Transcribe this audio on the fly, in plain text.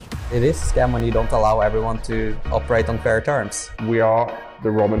It is a scam when you don't allow everyone to operate on fair terms. We are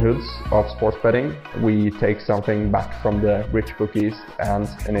the Robin Hoods of sports betting. We take something back from the rich bookies and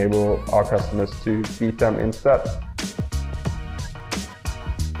enable our customers to beat them instead.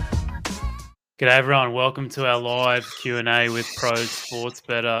 G'day everyone, welcome to our live Q&A with pro sports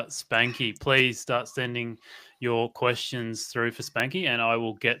bettor Spanky. Please start sending your questions through for Spanky and I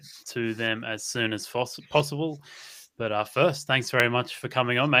will get to them as soon as possible. But first, thanks very much for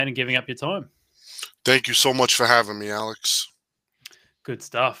coming on, mate, and giving up your time. Thank you so much for having me, Alex. Good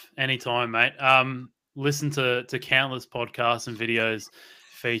stuff. Anytime, mate. Listen to countless podcasts and videos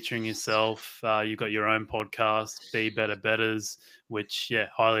featuring yourself. You've got your own podcast, Be Better Bettors, which,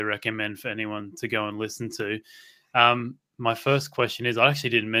 highly recommend for anyone to go and listen to. My first question is, I actually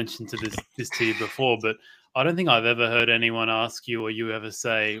didn't mention this to you before, but I don't think I've ever heard anyone ask you or you ever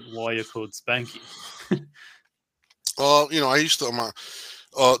say why you're called Spanky. I used to,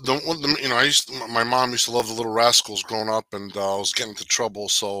 my mom used to love the Little Rascals growing up, and I was getting into trouble,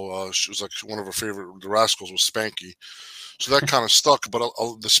 so she was like one of her favorite. The Rascals was Spanky, so that kind of stuck. But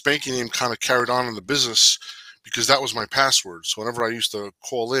the Spanky name kind of carried on in the business because that was my password. So whenever I used to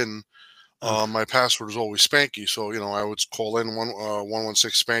call in, my password was always Spanky. So I would call in 116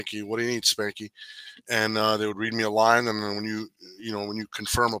 Spanky. What do you need, Spanky? And they would read me a line, and then when you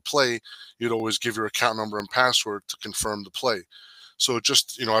confirm a play, you'd always give your account number and password to confirm the play. So it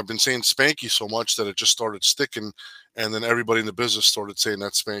just, I've been saying Spanky so much that it just started sticking, and then everybody in the business started saying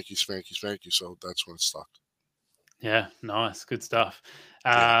that Spanky, Spanky, Spanky. So that's when it stuck. Yeah, nice, good stuff.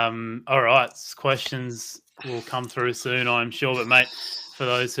 All right, questions will come through soon, I'm sure. But mate, for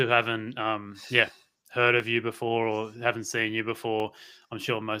those who haven't, heard of you before or haven't seen you before, I'm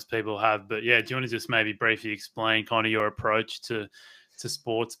sure most people have. But yeah, do you want to just maybe briefly explain kind of your approach to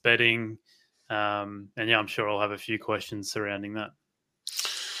sports betting? And yeah, I'm sure I'll have a few questions surrounding that.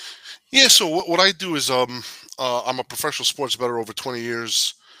 Yeah, so what I do is I'm a professional sports bettor over 20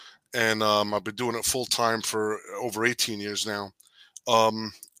 years, and I've been doing it full time for over 18 years now. I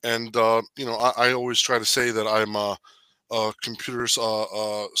always try to say that I'm a computer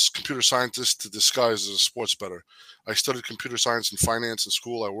scientist to disguise as a sports bettor. I studied computer science and finance in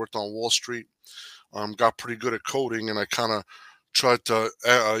school. I worked on Wall Street, got pretty good at coding, and I kind of tried to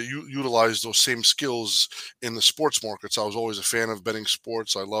utilize those same skills in the sports markets. I was always a fan of betting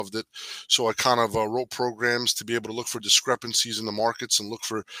sports. I loved it. So I kind of wrote programs to be able to look for discrepancies in the markets and look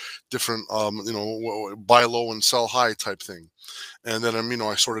for different, buy low and sell high type thing. And then,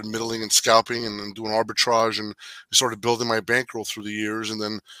 I started middling and scalping and doing arbitrage, and I started building my bankroll through the years. And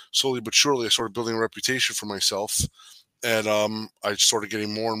then slowly but surely, I started building a reputation for myself. And I started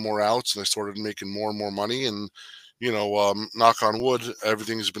getting more and more outs, and I started making more and more money. And knock on wood,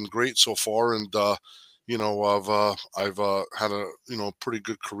 everything has been great so far, and I've had a pretty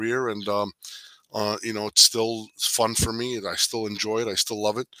good career, and it's still fun for me. I still enjoy it. I still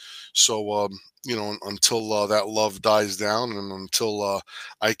love it. So until that love dies down, and until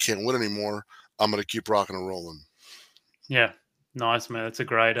I can't win anymore, I'm gonna keep rocking and rolling. Yeah. Nice, man. That's a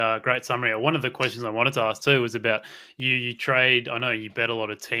great summary. One of the questions I wanted to ask too was about you trade. I know you bet a lot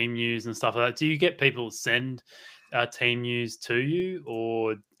of team news and stuff like that. Do you get people send team news to you,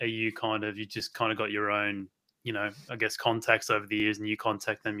 or are you just kind of got your own, I guess contacts over the years and you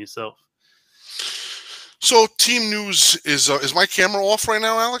contact them yourself? So team news is my camera off right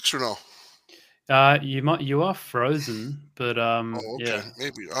now, Alex, or no? You are frozen, but okay. Yeah,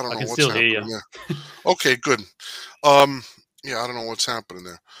 Maybe I don't know can what's still happening hear you. there. Okay, good. Yeah, I don't know what's happening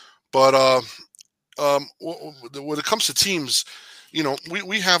there, but when it comes to teams,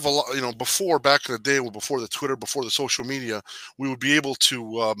 we have a lot. Before, back in the day, before the Twitter, before the social media, we would be able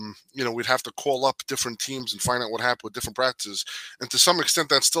to, we'd have to call up different teams and find out what happened with different practices, and to some extent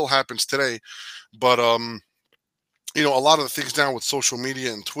that still happens today. But a lot of the things now with social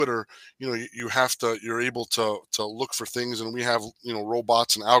media and Twitter, you're able to look for things, and we have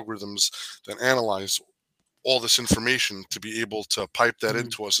robots and algorithms that analyze all this information to be able to pipe that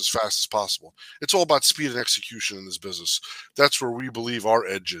into us as fast as possible. It's all about speed and execution in this business. That's where we believe our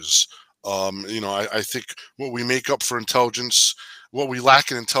edge is. I think what we make up for intelligence, what we lack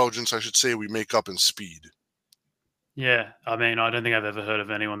in intelligence, I should say, we make up in speed. Yeah, I mean, I don't think I've ever heard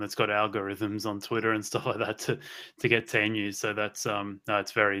of anyone that's got algorithms on Twitter and stuff like that to get team news. So that's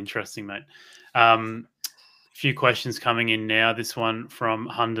it's very interesting, mate. Few questions coming in now. This one from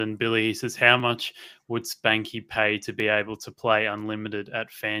Hunden Billy. He says, how much would Spanky pay to be able to play unlimited at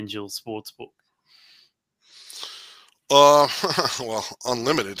FanDuel Sportsbook? Well,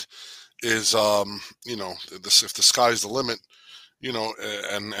 unlimited is, if the sky's the limit,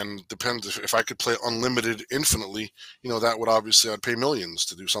 and depends if I could play unlimited infinitely, that would obviously I'd pay millions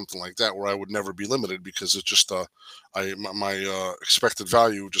to do something like that where I would never be limited because it's just my expected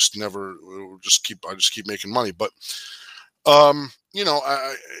value just never I just keep making money. But FanDuel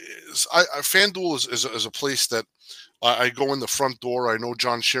is a place that I go in the front door. I know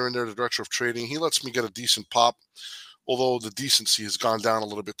John Sheeran there, the director of trading. He lets me get a decent pop, although the decency has gone down a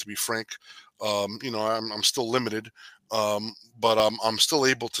little bit, to be frank. I'm still limited, but I'm still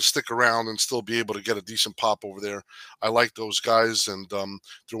able to stick around and still be able to get a decent pop over there. I like those guys, and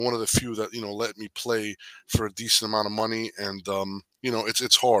they're one of the few that let me play for a decent amount of money. And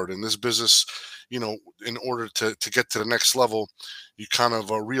it's hard in this business. In order to get to the next level, you kind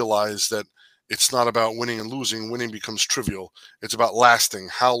of realize that it's not about winning and losing. Winning becomes trivial. It's about lasting.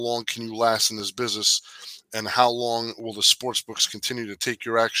 How long can you last in this business? And how long will the sports books continue to take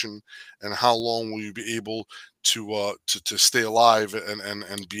your action? And how long will you be able to stay alive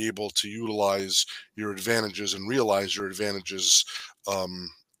and be able to utilize your advantages and realize your advantages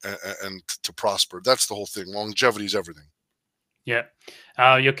and to prosper? That's the whole thing. Longevity is everything. Yeah.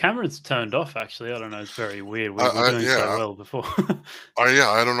 Your camera's turned off, actually. I don't know. It's very weird. We were doing so well before.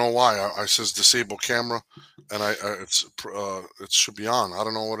 I don't know why. I says disable camera, and it should be on. I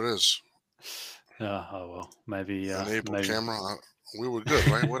don't know what it is. Oh well, maybe enable maybe. Camera. We were good,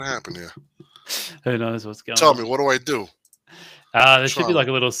 right? What happened here? Who knows what's going on? Tell me, what do I do? There should be like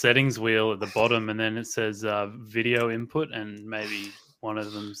a little settings wheel at the bottom, and then it says video input, and maybe one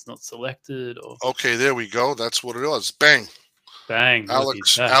of them's not selected. Or okay, there we go. That's what it was. Bang. Bang.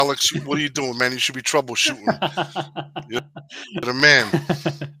 Alex, what are you doing, man? You should be troubleshooting. You're the man.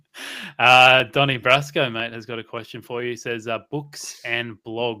 Donnie Brasco, mate, has got a question for you. He says, books and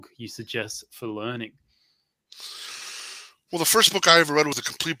blog you suggest for learning? Well, the first book I ever read was A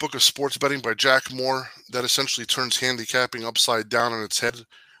Complete Book of Sports Betting by Jack Moore. That essentially turns handicapping upside down on its head,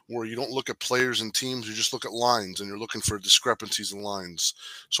 where you don't look at players and teams, you just look at lines, and you're looking for discrepancies in lines.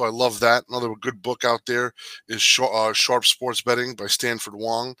 So I love that. Another good book out there is Sharp Sports Betting by Stanford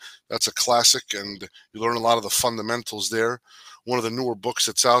Wong. That's a classic, and you learn a lot of the fundamentals there. One of the newer books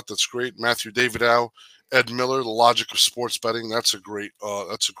that's out that's great, Matthew Davidow, Ed Miller, The Logic of Sports Betting. That's a great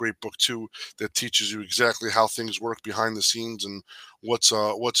book too, that teaches you exactly how things work behind the scenes and what's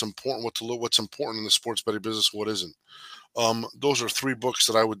important, what's important in the sports betting business, what isn't. Those are three books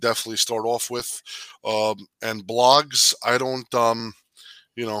that I would definitely start off with. And blogs, I don't, I'm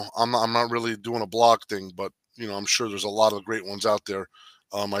not really doing a blog thing, but I'm sure there's a lot of great ones out there.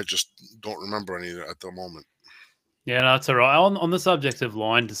 I just don't remember any at the moment. Yeah, no, that's all right. On the subject of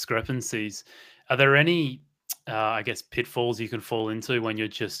line discrepancies, are there any, I guess, pitfalls you can fall into when you're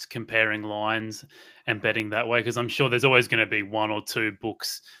just comparing lines and betting that way? Because I'm sure there's always going to be one or two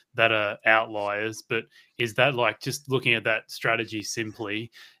books that are outliers, but is that like just looking at that strategy simply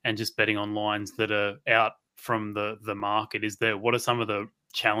and just betting on lines that are out from the market? What are some of the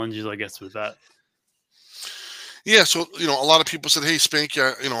challenges, I guess, with that? Yeah, so a lot of people said, "Hey, Spank,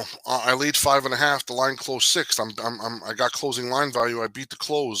 I laid 5.5. The line closed 6. I got closing line value. I beat the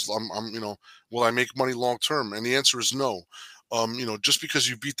close. Will I make money long term?" And the answer is no. Just because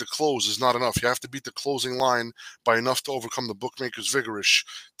you beat the close is not enough. You have to beat the closing line by enough to overcome the bookmaker's vigorish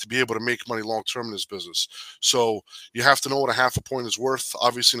to be able to make money long term in this business. So you have to know what a half a point is worth.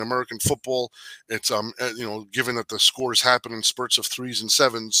 Obviously, in American football, it's given that the scores happen in spurts of 3s and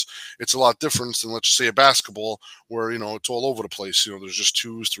 7s, it's a lot different than, let's just say, a basketball where it's all over the place. There's just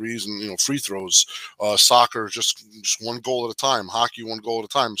 2s, 3s, and free throws. Soccer just one goal at a time. Hockey, one goal at a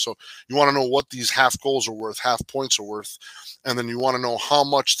time. So you want to know what these half goals are worth, half points are worth. And then you want to know how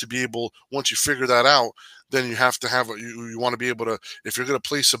much to be able, once you figure that out, then you have to have, you want to be able to, if you're going to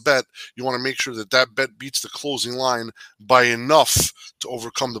place a bet, you want to make sure that that bet beats the closing line by enough to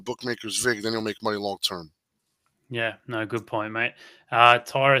overcome the bookmaker's vig. Then you'll make money long term. Yeah, no, good point, mate.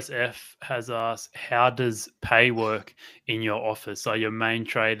 Tyrus F has asked, how does pay work in your office? Are your main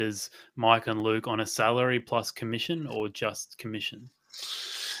traders, Mike and Luke, on a salary plus commission or just commission?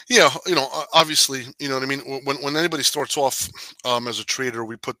 Yeah, obviously, you know what I mean. When anybody starts off as a trader,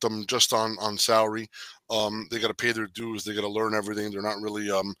 we put them just on salary. They got to pay their dues. They got to learn everything. They're not really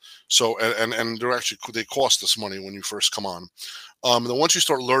and they're actually, they cost us money when you first come on. And then once you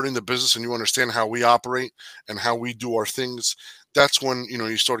start learning the business and you understand how we operate and how we do our things, that's when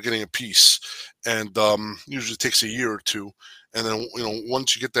you start getting a piece. And usually takes a year or two. And then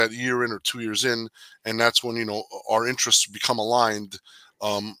once you get that year in or 2 years in, and that's when our interests become aligned.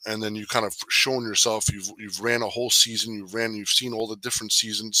 and then you kind of shown yourself. You've ran a whole season. You've seen all the different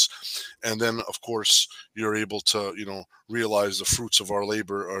seasons, and then of course you're able to realize the fruits of our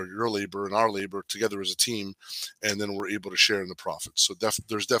labor, or your labor and our labor together as a team, and then we're able to share in the profits. So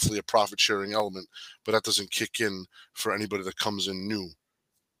there's definitely a profit sharing element, but that doesn't kick in for anybody that comes in new.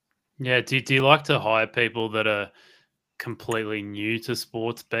 Yeah. Do you like to hire people that are completely new to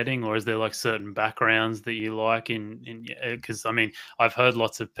sports betting, or is there like certain backgrounds that you like in because I mean, I've heard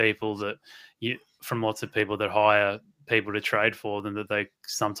lots of people that from lots of people that hire people to trade for them, that they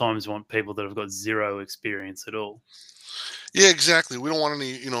sometimes want people that have got zero experience at all. Yeah, exactly. We don't want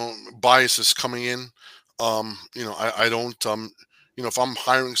any, biases coming in. I don't, if I'm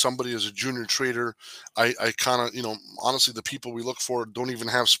hiring somebody as a junior trader, I kind of, honestly, the people we look for don't even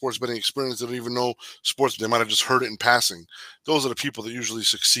have sports betting experience. They don't even know sports. They might have just heard it in passing. Those are the people that usually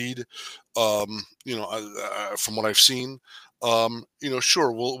succeed. From what I've seen,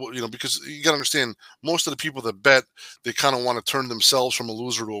 sure, because you got to understand, most of the people that bet, they kind of want to turn themselves from a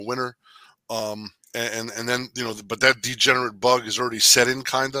loser to a winner. And then but that degenerate bug is already set in,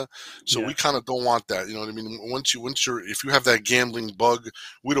 kind of. So Yeah. we kind of don't want that. You know what I mean? If you have that gambling bug,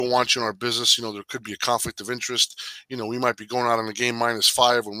 we don't want you in our business. There could be a conflict of interest. We might be going out on a game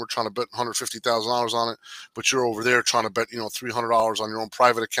 -5 when we're trying to bet $150,000 on it, but you're over there trying to bet $300 on your own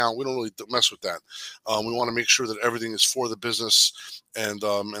private account. We don't really mess with that. We want to make sure that everything is for the business, and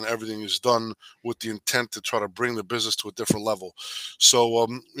everything is done with the intent to try to bring the business to a different level. So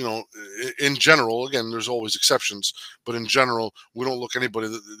in general, again, there's always exceptions, but in general, we don't look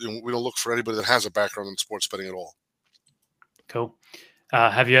for anybody that has a background in sports betting at all. Cool.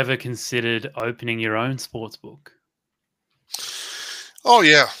 Have you ever considered opening your own sports book? Oh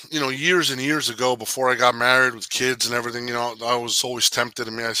yeah, years and years ago, before I got married with kids and everything, I was always tempted.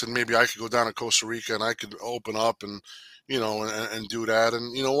 I said maybe I could go down to Costa Rica and I could open up and and do that.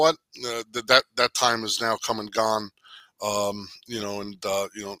 And you know what, that time is now come and gone.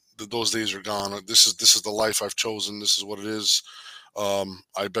 Those days are gone. This is the life I've chosen. This is what it is.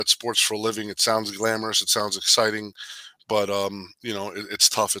 I bet sports for a living. It sounds glamorous. It sounds exciting, but it's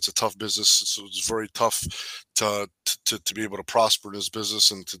tough. It's a tough business. It's very tough to be able to prosper in this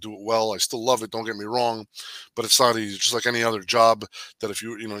business and to do it well. I still love it, don't get me wrong, but it's not easy. Just like any other job, that if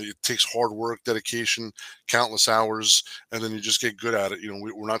it takes hard work, dedication, countless hours, and then you just get good at it.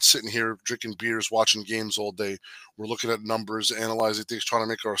 We're not sitting here drinking beers, watching games all day. We're looking at numbers, analyzing things, trying to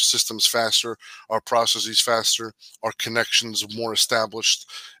make our systems faster, our processes faster, our connections more established,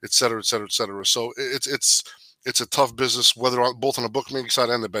 et cetera, et cetera, et cetera. So it's a tough business, both on the bookmaking side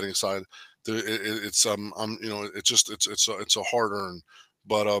and the betting side. It's a hard earn,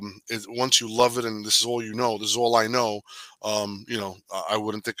 but once you love it and this is all this is all I know, I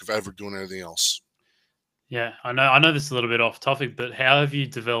wouldn't think of ever doing anything else. Yeah, I know this is a little bit off topic, but how have you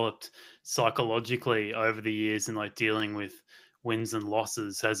developed psychologically over the years in like dealing with wins and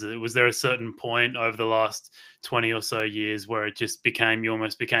losses? Was there a certain point over the last 20 or so years where it just you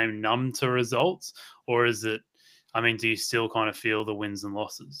almost became numb to results? Or is it, do you still kind of feel the wins and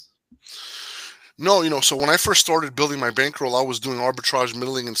losses? No, so when I first started building my bankroll, I was doing arbitrage,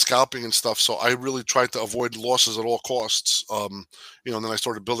 middling, and scalping and stuff. So I really tried to avoid losses at all costs. And then I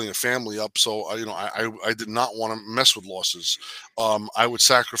started building a family up. So I did not want to mess with losses. I would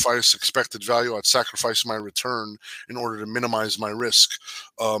sacrifice expected value. I'd sacrifice my return in order to minimize my risk.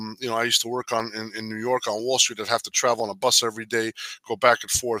 I used to work in New York on Wall Street. I'd have to travel on a bus every day, go back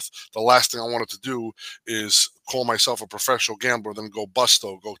and forth. The last thing I wanted to do is call myself a professional gambler, then go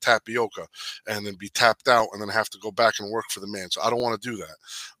busto, go tapioca, and then be tapped out, and then have to go back and work for the man. So I don't want to do that.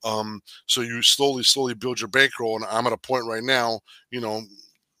 So you slowly build your bankroll, and I'm at a point right now.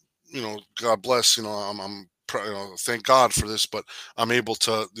 God bless. I'm thank God for this, but I'm able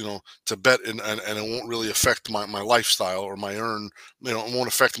to to bet, and it won't really affect my lifestyle or my earn. It won't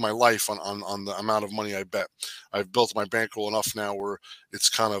affect my life on the amount of money I bet. I've built my bankroll enough now where it's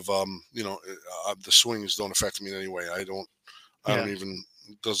kind of the swings don't affect me in any way. I don't even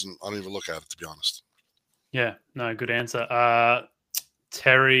look at it, to be honest. Yeah, no, good answer.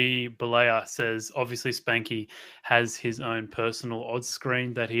 Terry Balea says, obviously Spanky has his own personal odds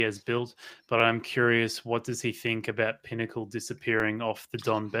screen that he has built, but I'm curious, what does he think about Pinnacle disappearing off the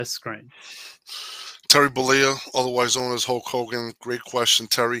Don Best screen? Terry Balea, otherwise known as Hulk Hogan. Great question,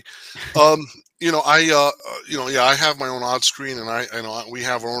 Terry. I have my own odds screen, and we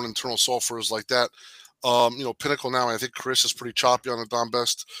have our own internal softwares like that. Pinnacle now, I think Chris is pretty choppy on the Don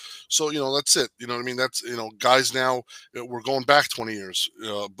Best. So, that's it. You know what I mean? That's, guys now, we're going back 20 years.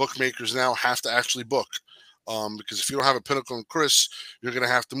 Bookmakers now have to actually book. Because if you don't have a Pinnacle and Chris, you're going to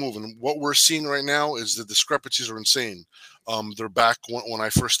have to move. And what we're seeing right now is the discrepancies are insane. they're back when I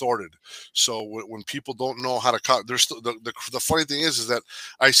first started. So when people don't know how to there's still, the funny thing is that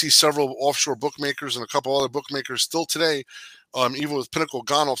I see several offshore bookmakers and a couple other bookmakers still today, even with Pinnacle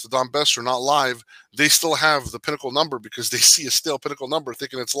gone off the Don Best or not live, they still have the Pinnacle number because they see a stale Pinnacle number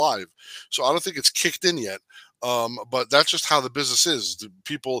thinking it's live. So I don't think it's kicked in yet. But that's just how the business is. The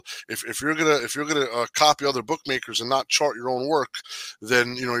people, if you're gonna copy other bookmakers and not chart your own work,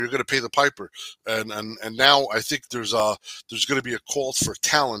 then you're gonna pay the piper. And now I think there's gonna be a call for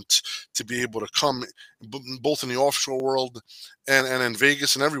talent to be able to come both in the offshore world and in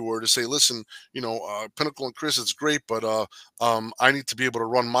Vegas and everywhere to say, listen, Pinnacle and Chris, it's great, but I need to be able to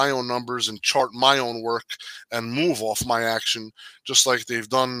run my own numbers and chart my own work and move off my action, just like they've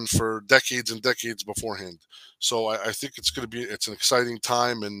done for decades and decades beforehand. So I think it's an exciting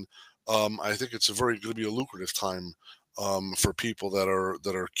time, and I think it's going to be a lucrative time for people that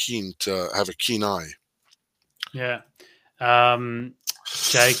are keen to have a keen eye. Yeah.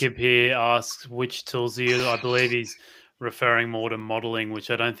 Jacob here asks, which tools are you? I believe he's referring more to modeling, which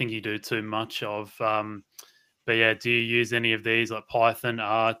I don't think you do too much of. But yeah, do you use any of these like Python,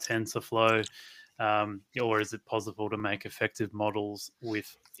 R, TensorFlow, or is it possible to make effective models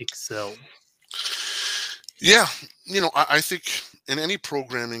with Excel? Yeah, I think in any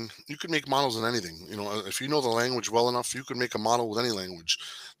programming, you can make models in anything. If you know the language well enough, you can make a model with any language.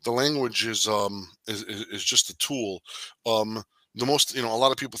 The language is just a tool. A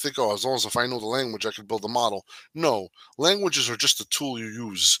lot of people think, as long as if I know the language, I could build a model. No, languages are just a tool you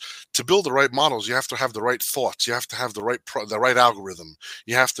use. To build the right models, you have to have the right thoughts. You have to have the right algorithm.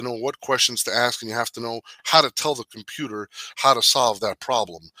 You have to know what questions to ask, and you have to know how to tell the computer how to solve that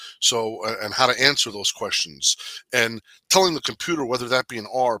problem. So, and how to answer those questions. And telling the computer, whether that be in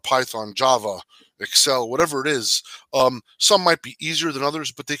R, Python, Java, Excel, whatever it is, some might be easier than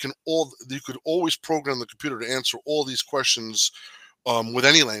others, but you could always program the computer to answer all these questions with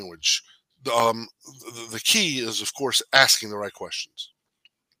any language. The key is, of course, asking the right questions.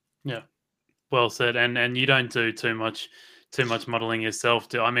 Yeah, well said. And you don't do too much modeling yourself,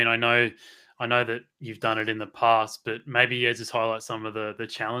 do? I mean, I know that you've done it in the past, but maybe just highlight some of the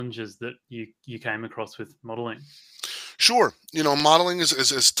challenges that you came across with modeling. Sure. Modeling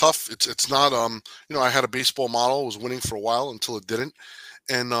is tough. It's not, I had a baseball model, was winning for a while until it didn't.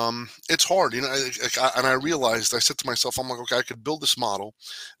 And it's hard, and I realized, I said to myself, I'm like, okay, I could build this model,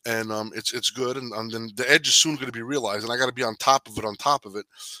 and it's good, and then the edge is soon going to be realized, and I got to be on top of it,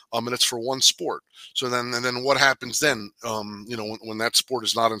 and it's for one sport. So then what happens then? When that sport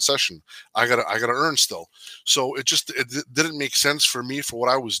is not in session, I gotta earn still. So it didn't make sense for me for what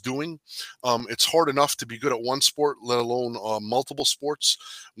I was doing. It's hard enough to be good at one sport, let alone multiple sports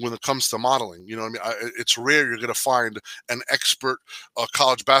when it comes to modeling. It's rare you're going to find an expert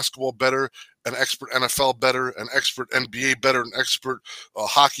college basketball better, an expert NFL better, an expert NBA better, an expert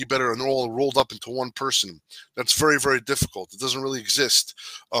hockey better, and they're all rolled up into one person. That's very, very difficult. It doesn't really exist.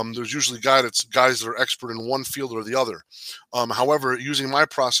 There's usually guys that are expert in one field or the other. However, using my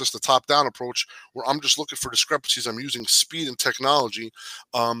process, the top-down approach, where I'm just looking for discrepancies, I'm using speed and technology.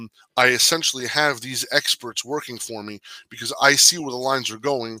 I essentially have these experts working for me because I see where the lines are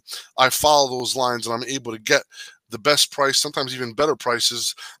going. I follow those lines, and I'm able to get the best price, sometimes even better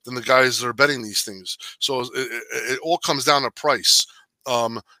prices than the guys that are betting these things. So it all comes down to price.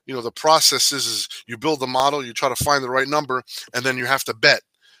 The process is you build a model, you try to find the right number, and then you have to bet.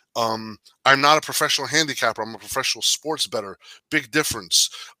 I'm not a professional handicapper. I'm a professional sports bettor. Big difference.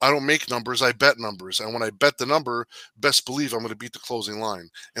 I don't make numbers. I bet numbers. And when I bet the number, best believe I'm going to beat the closing line.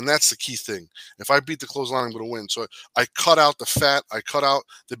 And that's the key thing. If I beat the closing line, I'm going to win. So I cut out the fat. I cut out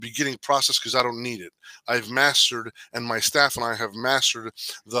the beginning process because I don't need it. I've mastered, and my staff and I have mastered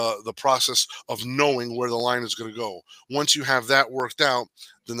the process of knowing where the line is going to go. Once you have that worked out,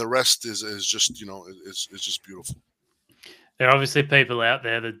 then the rest is just, is just beautiful. There are obviously people out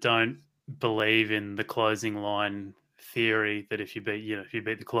there that don't believe in the closing line theory, that if you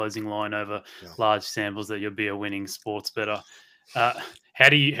beat the closing line over large samples, that you'll be a winning sports bettor. How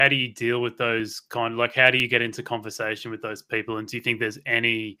do you deal with those how do you get into conversation with those people? And do you think there's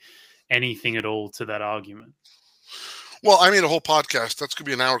anything at all to that argument? Well, I made a whole podcast. That's going to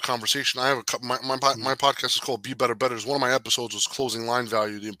be an hour conversation. I have my podcast is called Be Better Bettors. One of my episodes was closing line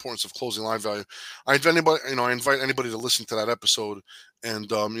value, the importance of closing line value. I invite anybody to listen to that episode,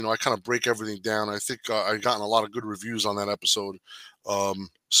 and I kind of break everything down. I think I've gotten a lot of good reviews on that episode.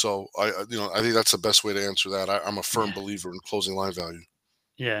 So I think that's the best way to answer that. I'm a firm believer in closing line value.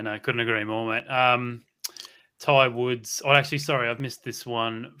 Yeah, no, couldn't agree more, mate. Ty Woods. Oh, actually, sorry, I've missed this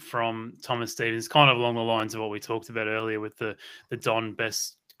one from Thomas Stevens. Kind of along the lines of what we talked about earlier with the Don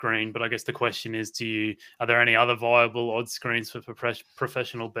Best screen, but I guess the question is, are there any other viable odds screens for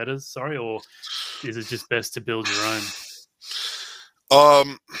professional bettors? Sorry, or is it just best to build your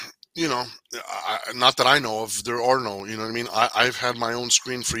own? You know, not that I know of. There are no. You know what I mean? I've had my own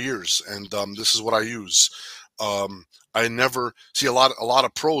screen for years, and this is what I use. I never see a lot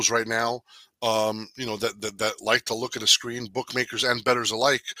of pros right now. You know, that like to look at a screen, bookmakers and bettors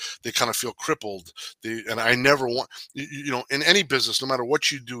alike. They kind of feel crippled. And I never want, you know, in any business, no matter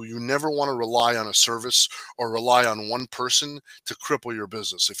what you do, you never want to rely on a service or rely on one person to cripple your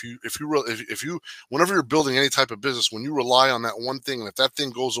business. If you whenever you're building any type of business, when you rely on that one thing, and if that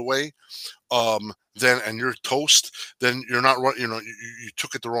thing goes away, then and you're toast, then you're not, you know, you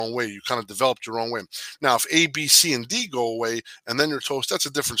took it the wrong way. You kind of developed your own way. Now, if A, B, C, and D go away, and then you're toast, that's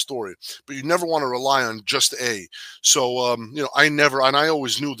a different story. But you never want to rely on just A. So, you know, I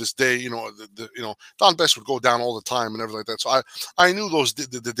always knew this day, you know, you know, Don Best would go down all the time and everything like that. So I knew those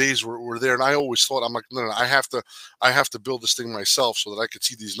the days were there, and I always thought, I'm like, no, I have to build this thing myself so that I could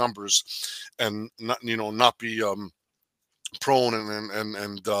see these numbers and not be prone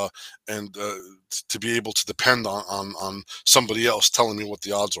and to be able to depend on somebody else telling me what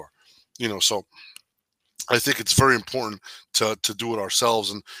the odds are, you know. So I think it's very important to do it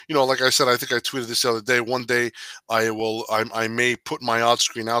ourselves. And, you know, like I said, I think I tweeted this the other day. One day I may put my odds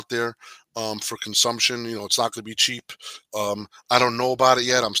screen out there for consumption. You know, it's not going to be cheap. I don't know about it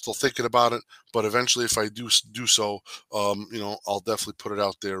yet. I'm still thinking about it. But eventually, if I do so, you know, I'll definitely put it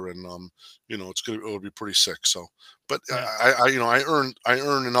out there, and you know, it'll be pretty sick. So, but Yeah. I earn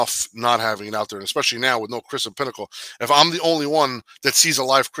enough not having it out there, and especially now with no Chris and Pinnacle. If I'm the only one that sees a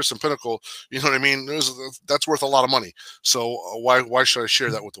live Chris and Pinnacle, you know what I mean? That's worth a lot of money. So why should I share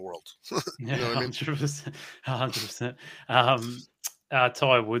that with the world? Yeah, You know what I mean? 100%. 100%.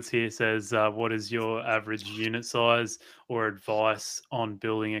 Ty Woods here says, what is your average unit size or advice on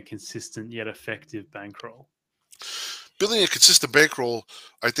building a consistent yet effective bankroll? Building a consistent bankroll,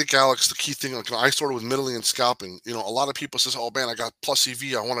 I think, Alex, the key thing, like, I started with middling and scalping. You know, a lot of people says, oh man, I got plus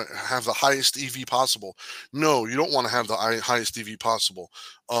EV. I want to have the highest EV possible. No, you don't want to have the highest EV possible.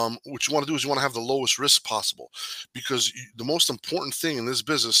 What you want to do is you want to have the lowest risk possible, because the most important thing in this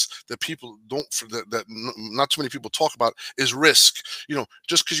business that people don't, not too many people talk about, is risk. You know,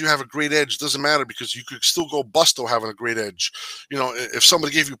 just because you have a great edge doesn't matter, because you could still go busto having a great edge. You know, if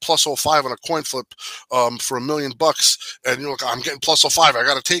somebody gave you plus 05 on a coin flip for $1 million, and you're like, I'm getting plus 05, I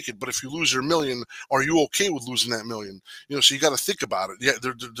got to take it. But if you lose your $1 million, are you okay with losing that $1 million? You know, so you got to think about it. Yeah,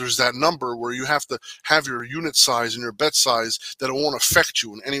 there's that number where you have to have your unit size and your bet size that it won't affect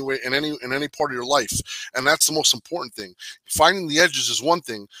you in any way, in any part of your life. And that's the most important thing. Finding the edges is one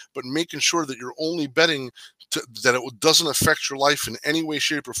thing, but making sure that you're only betting that it doesn't affect your life in any way,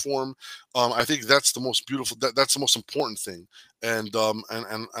 shape, or form. I think that's the most beautiful. That's the most important thing. And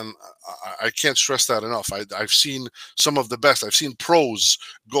I can't stress that enough. I've seen some of the best. I've seen pros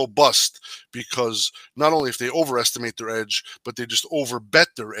go bust because not only if they overestimate their edge, but they just overbet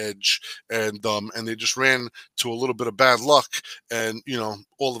their edge, and they just ran to a little bit of bad luck, and, you know,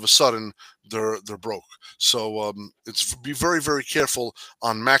 all of a sudden they're broke. So it's be very, very careful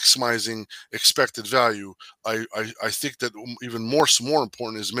on maximizing expected value. I think that even more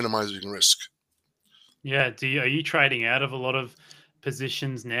important is minimizing risk. Yeah. Are you trading out of a lot of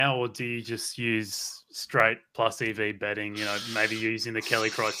positions now, or do you just use straight plus EV betting, you know, maybe using the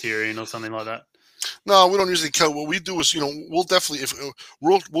Kelly criterion or something like that? No, we don't usually kill. What we do is, you know, we'll definitely, if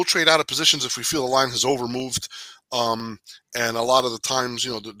we'll trade out of positions if we feel the line has overmoved. And a lot of the times,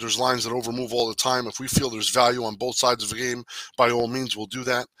 you know, there's lines that overmove all the time. If we feel there's value on both sides of the game, by all means, we'll do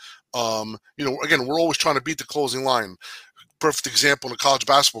that. You know, again, we're always trying to beat the closing line. Perfect example in a college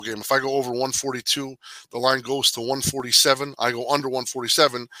basketball game. If I go over 142, the line goes to 147. I go under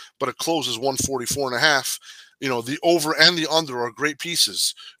 147, but it closes 144.5. You know, the over and the under are great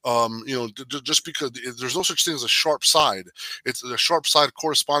pieces. You know, just because there's no such thing as a sharp side. It's a sharp side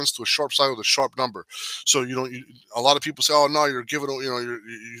corresponds to a sharp side with a sharp number. So, you know, a lot of people say, oh no, you're giving, you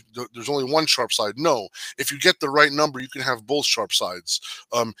know, there's only one sharp side. No, if you get the right number, you can have both sharp sides.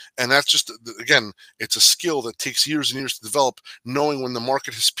 And that's just, again, it's a skill that takes years and years to develop, knowing when the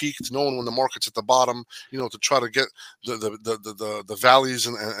market has peaked, knowing when the market's at the bottom, you know, to try to get the valleys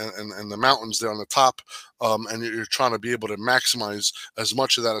and the mountains there on the top. And you're trying to be able to maximize as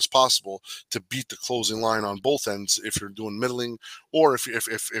much of that as possible to beat the closing line on both ends if you're doing middling, or if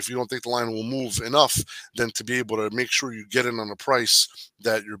you don't think the line will move enough, then to be able to make sure you get in on a price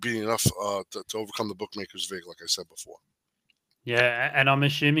that you're beating enough to overcome the bookmaker's vig, like I said before. Yeah, and I'm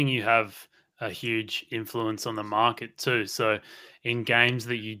assuming you have a huge influence on the market too. So in games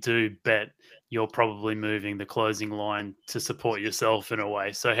that you do bet, you're probably moving the closing line to support yourself in a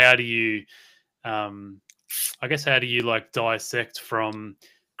way. So how do you, I guess, how do you like dissect from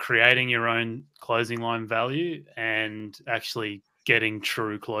creating your own closing line value and actually getting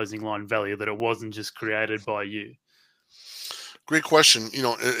true closing line value, that it wasn't just created by you? Great question.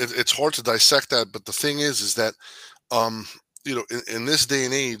 It's hard to dissect that, but the thing is that um, in this day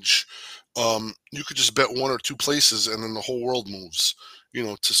and age, you could just bet one or two places and then the whole world moves.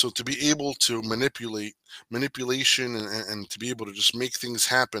 So to be able to manipulation and to be able to just make things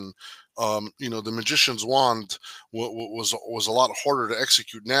happen. The magician's wand was a lot harder to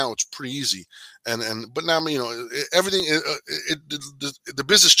execute. Now it's pretty easy, but now everything the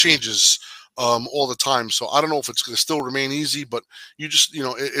business changes all the time. So I don't know if it's going to still remain easy, but you just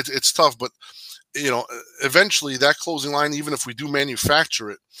it's tough. But eventually that closing line, even if we do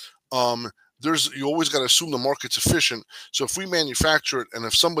manufacture it, you always got to assume the market's efficient. So if we manufacture it, and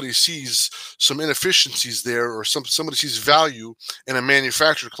if somebody sees some inefficiencies there, or somebody sees value in a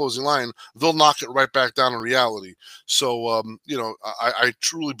manufactured closing line, they'll knock it right back down in reality. So I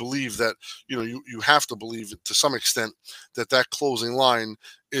truly believe that you have to believe to some extent that closing line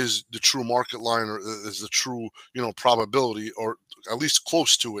is the true market line, or is the true probability, or at least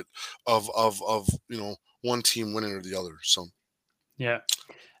close to it, of one team winning or the other. So yeah.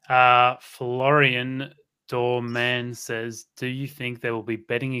 Florian Dorman says, do you think there will be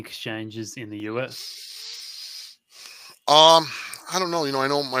betting exchanges in the US? I don't know. I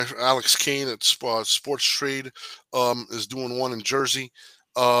know my Alex Kane at Sports Trade is doing one in Jersey.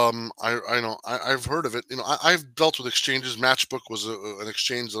 I've heard of it. I've dealt with exchanges. Matchbook was an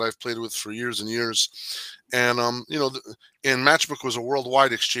exchange that I've played with for years and years, and and Matchbook was a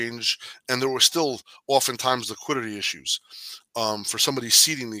worldwide exchange, and there were still oftentimes liquidity issues for somebody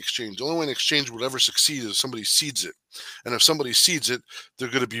seeding the exchange. The only way an exchange would ever succeed is if somebody seeds it, and if somebody seeds it, they're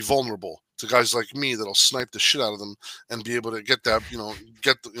going to be vulnerable to guys like me that'll snipe the shit out of them and be able to get that,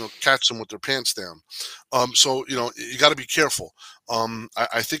 catch them with their pants down. So you got to be careful.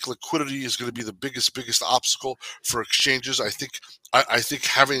 I think liquidity is going to be the biggest obstacle for exchanges. I think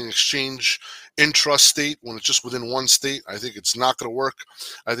having an exchange intrastate when it's just within one state, I think it's not going to work.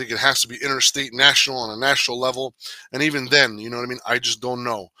 I think it has to be interstate, national, on a national level, and even then, you know what I mean. I just don't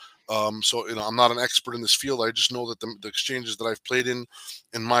know. So I'm not an expert in this field. I just know that the exchanges that I've played in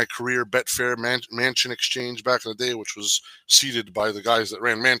my career, Betfair, Mansion Exchange back in the day, which was seeded by the guys that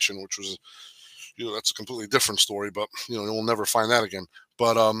ran Mansion, which was, that's a completely different story. But you'll never find that again.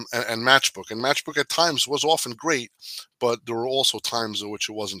 But and Matchbook at times was often great, but there were also times in which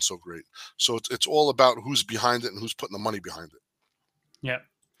it wasn't so great. So it's all about who's behind it and who's putting the money behind it. Yeah.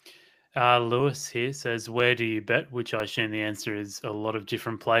 Lewis here says, where do you bet? Which I assume the answer is a lot of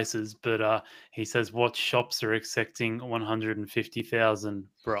different places. But he says, what shops are accepting 150,000,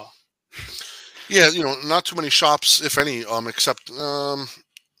 bro? Yeah, not too many shops, if any, except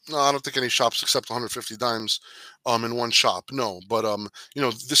no, I don't think any shops accept 150 dimes in one shop. No, but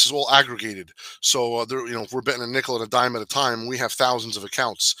this is all aggregated. So there, if we're betting a nickel and a dime at a time, we have thousands of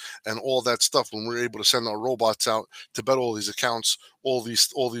accounts and all that stuff. When we're able to send our robots out to bet all these accounts, all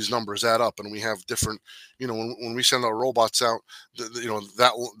these numbers add up, and we have different. When we send our robots out,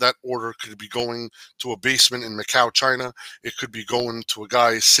 that order could be going to a basement in Macau, China. It could be going to a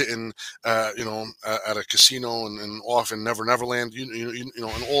guy sitting, at a casino and off in Neverland.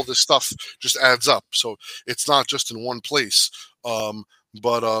 And all this stuff just adds up. So it's not just in one place.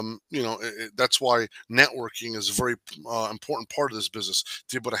 But that's why networking is a very important part of this business.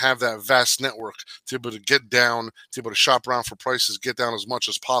 To be able to have that vast network, to be able to get down, to be able to shop around for prices, get down as much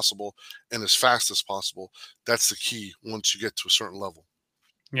as possible and as fast as possible. That's the key once you get to a certain level.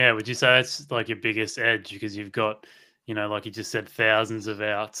 Yeah, would you say that's like your biggest edge, because you've got, like you just said, thousands of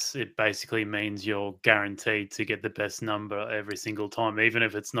outs? It basically means you're guaranteed to get the best number every single time, even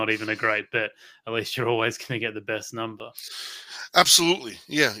if it's not even a great bet. At least you're always going to get the best number. Absolutely.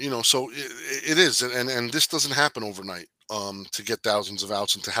 Yeah. So it is. And this doesn't happen overnight. To get thousands of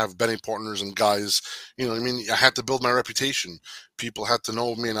outs and to have betting partners and guys, I had to build my reputation. People had to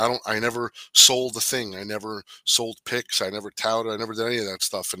know me, and I never sold a thing. I never sold picks. I never touted. I never did any of that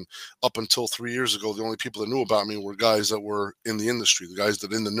stuff. And up until 3 years ago, the only people that knew about me were guys that were in the industry, the guys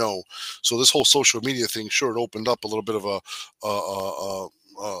that in the know. So this whole social media thing, sure, it opened up a little bit of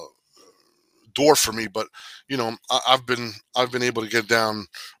a door for me, but I've been able to get down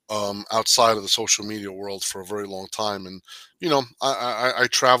outside of the social media world for a very long time, and I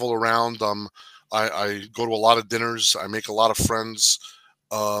travel around. I go to a lot of dinners. I make a lot of friends,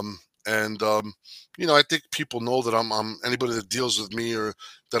 and I think people know that I'm anybody that deals with me or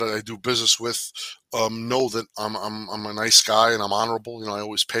that I do business with, know that I'm a nice guy and I'm honorable. I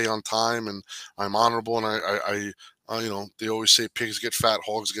always pay on time and I'm honorable, and they always say pigs get fat,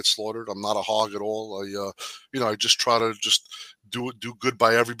 hogs get slaughtered. I'm not a hog at all. I just try to just do good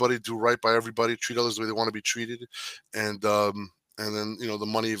by everybody, do right by everybody, treat others the way they want to be treated, and then the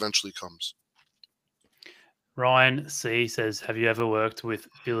money eventually comes. Ryan C says, have you ever worked with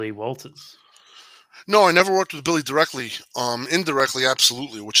Billy Walters? No, I never worked with Billy directly. Indirectly,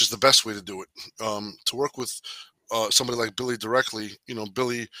 absolutely, which is the best way to do it. To work with somebody like Billy directly,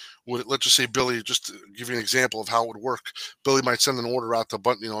 Billy would, let's just say Billy, just to give you an example of how it would work. Billy might send an order out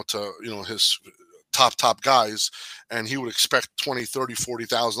to his top guys, and he would expect $20, $30,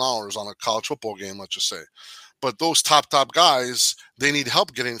 $40,000 on a college football game, let's just say. But those top guys, they need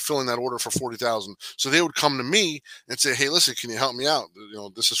help filling that order for 40,000. So they would come to me and say, "Hey, listen, can you help me out?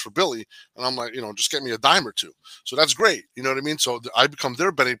 This is for Billy." And I'm like, just get me a dime or two. So that's great. You know what I mean? So I become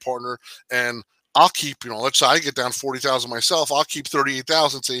their betting partner, and I'll keep, let's say I get down 40,000 myself. I'll keep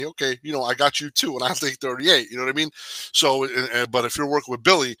 38,000. Say, okay, I got you too, and I'll take 38. You know what I mean? So, but if you're working with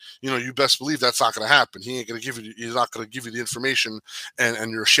Billy, you best believe that's not going to happen. He ain't going to give you. He's not going to give you the information,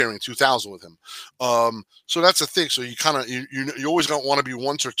 and you're sharing 2,000 with him. So that's the thing. So you kind of you always don't want to be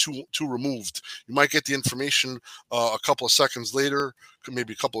once or two removed. You might get the information a couple of seconds later,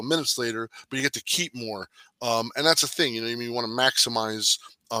 maybe a couple of minutes later, but you get to keep more. And that's the thing. You want to maximize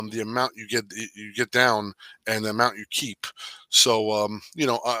the amount you get down and the amount you keep. So,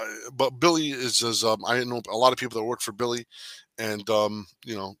 but Billy is I know a lot of people that work for Billy, and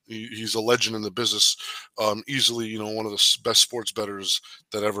he's a legend in the business. Easily, one of the best sports bettors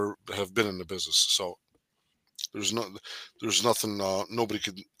that ever have been in the business. So there's nothing. Nobody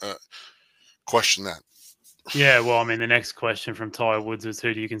could question that. Yeah, well, I mean, the next question from Ty Woods is,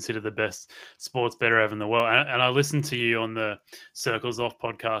 who do you consider the best sports bettor ever in the world? And I listened to you on the Circles Off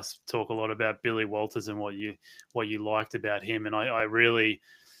podcast talk a lot about Billy Walters and what you liked about him. And I really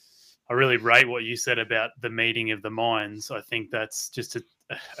rate what you said about the meeting of the minds. I think that's just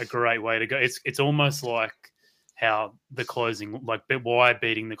a great way to go. It's almost like how the closing, like why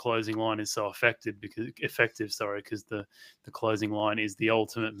beating the closing line is so effective because the closing line is the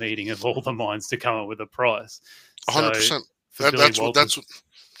ultimate meeting of all the minds to come up with a price. 100%. That's what.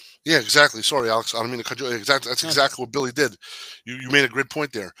 Yeah, exactly. Sorry, Alex. I don't mean to cut you. Exactly. That's exactly what Billy did. You made a great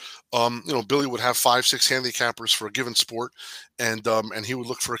point there. Billy would have 5-6 handicappers for a given sport, and he would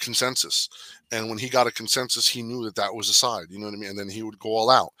look for a consensus. And when he got a consensus, he knew that was the side. You know what I mean? And then he would go all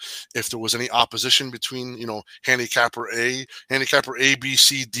out. If there was any opposition between, handicapper A, B,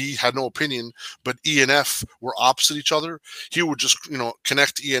 C, D had no opinion, but E and F were opposite each other, he would just,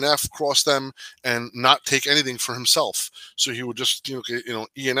 connect E and F, cross them, and not take anything for himself. So he would just,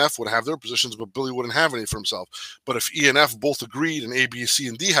 E and F would have their positions, but Billy wouldn't have any for himself. But if E and F both agreed and A, B, C,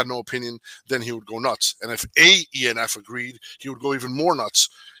 and D had no opinion, then he would go nuts. And if A, E, and F agreed, he would go even more nuts.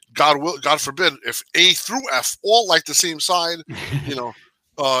 God forbid, if A through F all like the same side,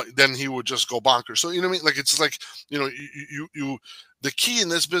 then he would just go bonkers. So, what I mean? Like, it's like, the key in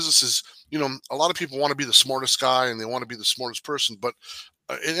this business is, a lot of people want to be the smartest guy and they want to be the smartest person, but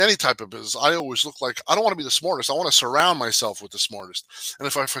in any type of business, I always look like I don't want to be the smartest. I want to surround myself with the smartest. And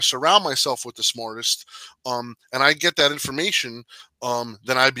if I surround myself with the smartest, and I get that information,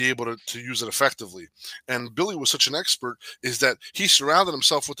 then I'd be able to use it effectively. And Billy was such an expert is that he surrounded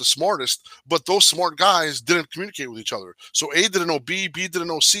himself with the smartest, but those smart guys didn't communicate with each other. So A didn't know B, B didn't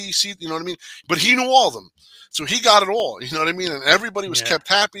know C, you know what I mean? But he knew all of them. So he got it all, you know what I mean? And everybody was kept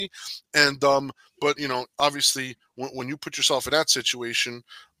happy. And, but, obviously when you put yourself in that situation,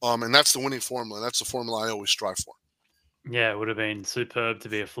 and that's the winning formula, that's the formula I always strive for. Yeah, it would have been superb to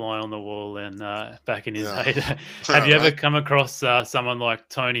be a fly on the wall and back in his heyday. Have you ever come across someone like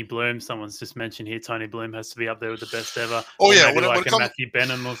Tony Bloom? Someone's just mentioned here Tony Bloom has to be up there with the best ever. Oh, yeah. Maybe like a Matthew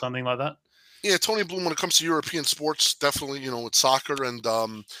Benham or something like that? Yeah, Tony Bloom, when it comes to European sports, definitely, with soccer and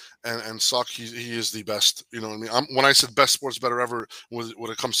soccer, he is the best. You know what I mean? When I said best sports bettor ever, when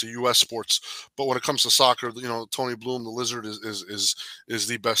it comes to U.S. sports, but when it comes to soccer, Tony Bloom, the Lizard, is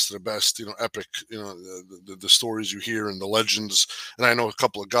the best of the best. Epic. The stories you hear and the legends. And I know a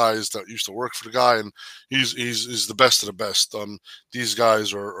couple of guys that used to work for the guy, and he's the best of the best. These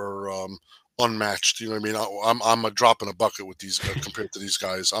guys are unmatched. You know what I mean? I'm a drop in a bucket with these compared to these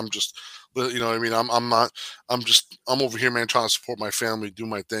guys. I'm just, you know what I mean? I'm over here, man, trying to support my family, do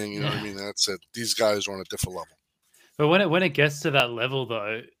my thing. You know what I mean? That's it. These guys are on a different level. But when it gets to that level,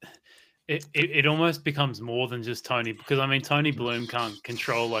 though, it almost becomes more than just Tony, because I mean, Tony Bloom can't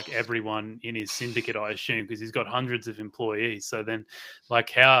control like everyone in his syndicate, I assume, because he's got hundreds of employees. So then, like,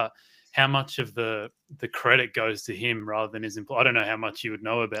 how how much of the credit goes to him rather than his employer? I don't know how much you would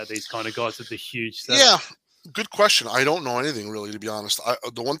know about these kind of guys with the huge setup. Yeah, good question. I don't know anything really, to be honest.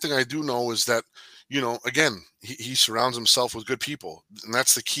 The one thing I do know is that, again, he surrounds himself with good people, and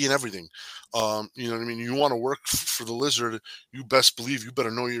that's the key in everything. You know what I mean? You want to work for the Lizard, you best believe you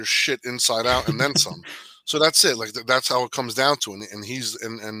better know your shit inside out and then some. So that's it. Like that's how it comes down to it. And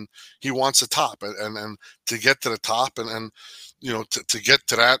he wants the top, and to get to the top, and to get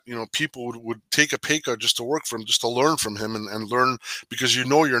to that, people would take a pay cut just to work for him, just to learn from him and learn, because you're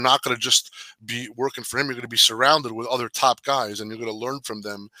not going to just be working for him. You're going to be surrounded with other top guys, and you're going to learn from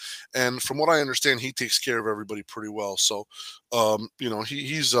them. And from what I understand, he takes care of everybody pretty well. So,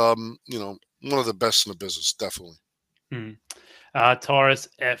 he's one of the best in the business, definitely. Taurus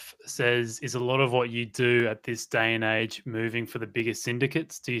F says, is a lot of what you do at this day and age moving for the bigger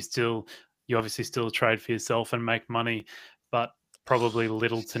syndicates? Do you obviously still trade for yourself and make money, but probably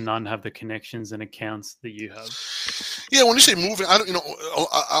little to none have the connections and accounts that you have? Yeah, when you say moving, I don't,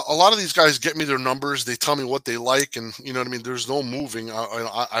 a lot of these guys get me their numbers. They tell me what they like, and you know what I mean. There's no moving.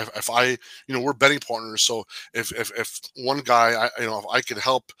 We're betting partners, so if one guy, if I could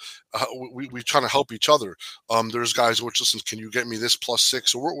help, we try to help each other. There's guys which listen, can you get me this +6?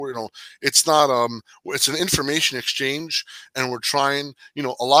 So we're it's not it's an information exchange, and we're trying.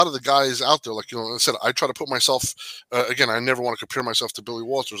 A lot of the guys out there, like I said, I try to put myself. Again, I never want to compare myself to Billy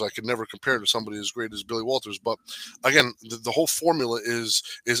Walters. I could never compare to somebody as great as Billy Walters, but again, the whole formula is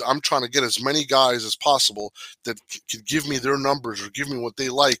I'm trying to get as many guys as possible that could give me their numbers or give me what they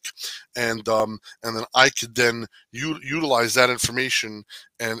like, and then I could then utilize that information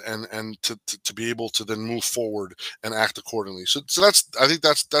and to be able to then move forward and act accordingly. So I think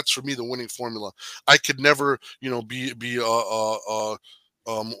that's for me the winning formula. I could never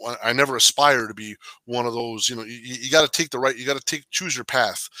I never aspire to be one of those. You got to choose your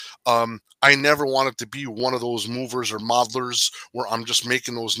path. I never wanted to be one of those movers or modelers where I'm just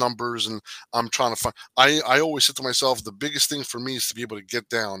making those numbers and I'm trying to find. I always said to myself, the biggest thing for me is to be able to get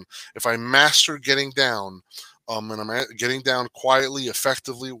down. If I master getting down, and I'm getting down quietly,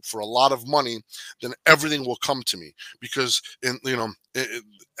 effectively for a lot of money, then everything will come to me, because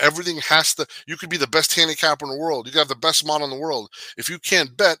everything has to. You could be the best handicapper in the world. You could have the best model in the world. If you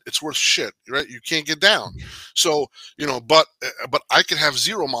can't bet, it's worth shit, right? You can't get down. So but I could have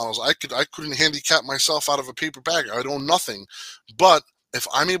zero models. I couldn't handicap myself out of a paper bag. I'd own nothing. But if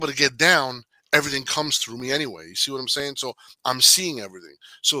I'm able to get down, everything comes through me anyway. You see what I'm saying? So I'm seeing everything.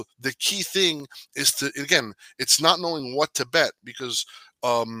 So the key thing is again, it's not knowing what to bet, because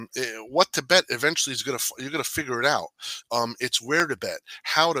what to bet eventually you're gonna figure it out. It's where to bet,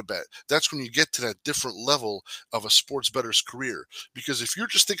 how to bet. That's when you get to that different level of a sports bettor's career. Because if you're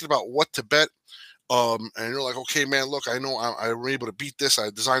just thinking about what to bet, and you're like, okay, man, look, I know I'm able to beat this. I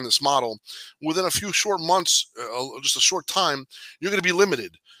designed this model. Within a few short months, just a short time, you're going to be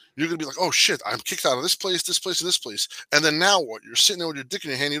limited. You're going to be like, oh, shit, I'm kicked out of this place, and this place. And then now what? You're sitting there with your dick in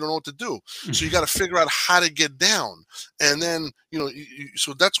your hand. You don't know what to do. So you got to figure out how to get down. And then,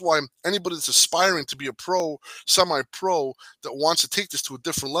 so that's why anybody that's aspiring to be a pro, semi-pro, that wants to take this to a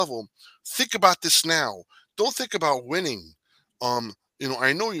different level, think about this now. Don't think about winning.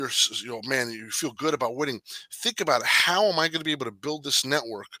 I know man, you feel good about winning. Think about how am I going to be able to build this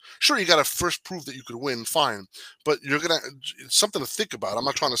network? Sure, you got to first prove that you could win, fine. But it's something to think about. I'm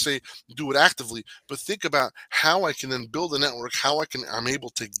not trying to say do it actively, but think about how I can then build a network, how I'm able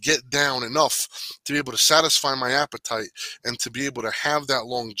to get down enough to be able to satisfy my appetite and to be able to have that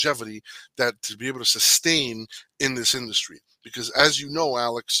longevity, that to be able to sustain in this industry. Because as you know,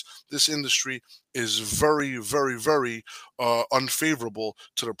 Alex, this industry is very, very, very unfavorable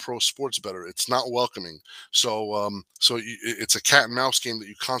to the pro sports bettor. It's not welcoming. So it's a cat and mouse game that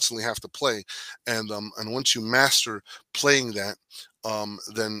you constantly have to play. And once you master playing that,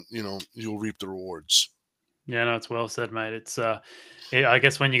 then you'll reap the rewards. Yeah, no, it's well said, mate. It's I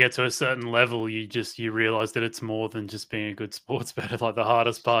guess when you get to a certain level, you realize that it's more than just being a good sports bettor. Like the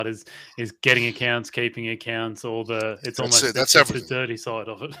hardest part is getting accounts, keeping accounts, that's everything. The dirty side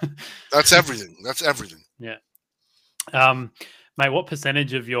of it. That's everything. That's everything. Yeah. Mate, what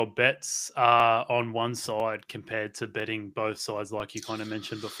percentage of your bets are on one side compared to betting both sides, like you kind of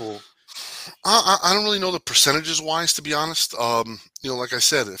mentioned before? I don't really know the percentages wise, to be honest. Like I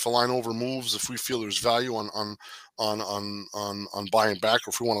said, if a line over moves, if we feel there's value on on buying back, or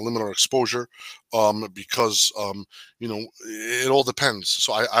if we want to limit our exposure, because it all depends.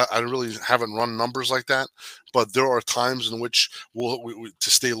 So I really haven't run numbers like that, but there are times in which to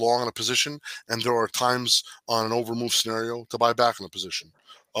stay long in a position, and there are times on an overmove scenario to buy back in a position.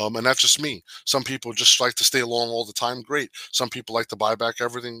 And that's just me. Some people just like to stay long all the time. Great. Some people like to buy back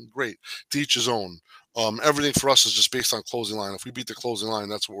everything. Great. To each his own. Everything for us is just based on closing line. If we beat the closing line,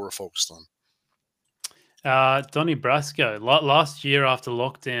 that's what we're focused on. Donny Brasco, last year after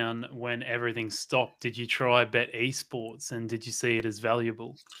lockdown, when everything stopped, did you try bet esports, and did you see it as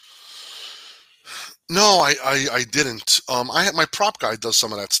valuable? No, I didn't. I had my prop guy does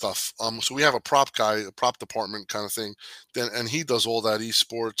some of that stuff. So we have a prop guy, a prop department kind of thing. And he does all that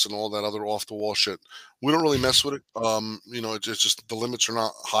esports and all that other off the wall shit. We don't really mess with it. It's just the limits are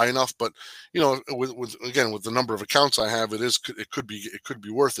not high enough. But with the number of accounts I have, it could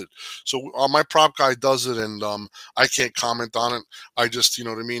be worth it. So my prop guy does it, and I can't comment on it. I just, you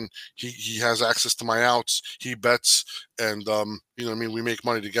know what I mean. He has access to my outs. He bets, and we make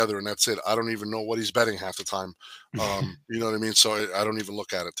money together, and that's it. I don't even know what he's betting half the time. You know what I mean. So I don't even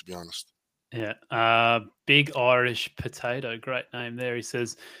look at it, to be honest. Yeah. Big Irish Potato, great name there. He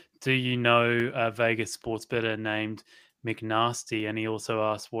says, do you know a Vegas sports bettor named McNasty? And he also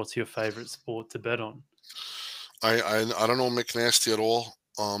asked, what's your favorite sport to bet on? I don't know McNasty at all.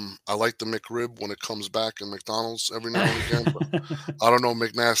 I like the McRib when it comes back in McDonald's every now and again, but I don't know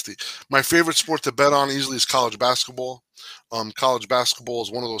McNasty. My favorite sport to bet on easily is college basketball. College basketball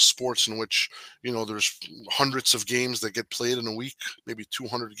is one of those sports in which, there's hundreds of games that get played in a week, maybe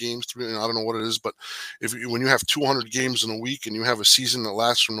 200 games. I don't know what it is, but when you have 200 games in a week and you have a season that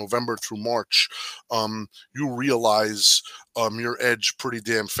lasts from November through March, you realize your edge pretty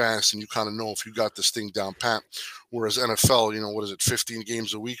damn fast, and you kind of know if you got this thing down pat. Whereas NFL, what is it, 15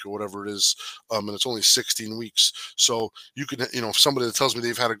 games a week or whatever it is, and it's only 16 weeks. So you can, if somebody that tells me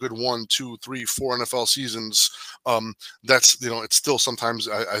they've had a good 1, 2, 3, 4 NFL seasons, that's, it's still sometimes,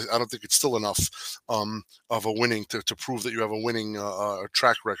 I don't think it's still enough of a winning to prove that you have a winning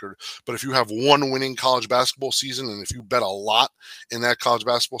track record. But if you have one winning college basketball season, and if you bet a lot in that college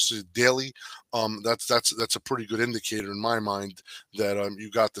basketball season daily, that's a pretty good indicator in my mind that you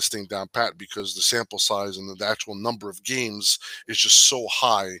got this thing down pat, because the sample size and the actual number of games is just so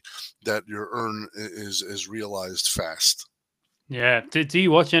high that your earn is realized fast. Yeah. Do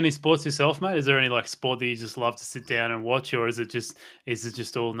you watch any sports yourself, mate? Is there any sport that you just love to sit down and watch, or is it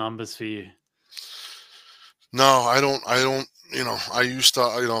just all numbers for you? No, I don't. I used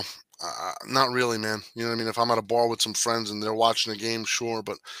to. Not really, man. You know what I mean? If I'm at a bar with some friends and they're watching a game, sure,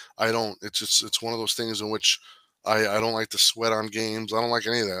 but I don't. It's one of those things in which I don't like to sweat on games. I don't like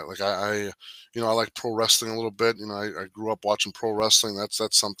any of that. I like pro wrestling a little bit. I grew up watching pro wrestling. That's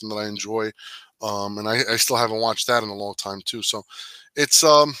something that I enjoy. And I still haven't watched that in a long time too. So it's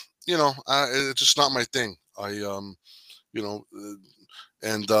it's just not my thing.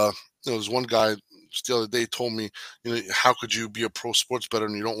 There's one guy just the other day told me, how could you be a pro sports bettor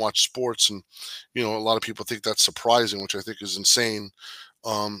and you don't watch sports? And a lot of people think that's surprising, which I think is insane.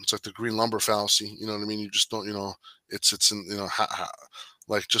 It's like the green lumber fallacy. You know what I mean? You just don't. It's in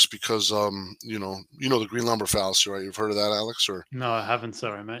like just because the green lumber fallacy, right? You've heard of that, Alex? Or no, I haven't.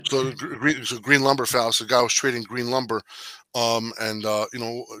 Sorry, mate. So green lumber fallacy. The guy was trading green lumber, and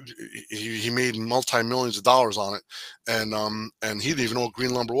he made multi-millions of dollars on it, and he didn't even know what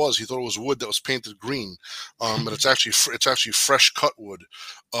green lumber was. He thought it was wood that was painted green, but it's actually fresh cut wood,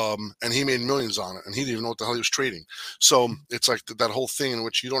 and he made millions on it, and he didn't even know what the hell he was trading. So it's like that whole thing in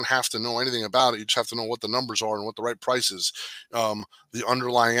which you don't have to know anything about it. You just have to know what the numbers are and what the right price is. The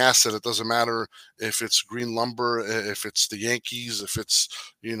underlying asset. It doesn't matter if it's green lumber, if it's the Yankees, if it's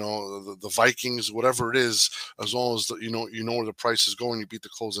the Vikings, whatever it is. As long as you know where the price is going, you beat the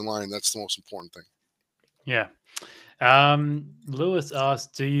closing line. That's the most important thing. Yeah. Lewis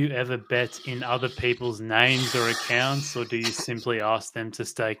asked, do you ever bet in other people's names or accounts, or do you simply ask them to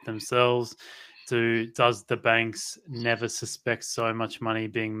stake themselves? Does the banks never suspect so much money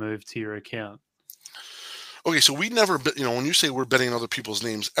being moved to your account? Okay, so we never, when you say we're betting in other people's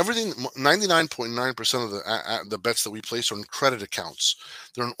names, everything, 99.9% of the bets that we place are in credit accounts.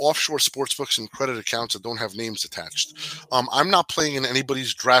 They're in offshore sports books and credit accounts that don't have names attached. I'm not playing in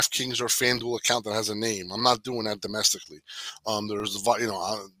anybody's DraftKings or FanDuel account that has a name. I'm not doing that domestically.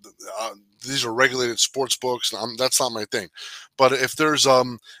 These are regulated sports books, and that's not my thing. But if there's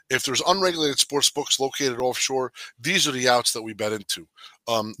unregulated sports books located offshore, these are the outs that we bet into,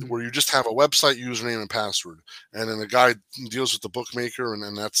 where you just have a website, username, and password, and then the guy deals with the bookmaker,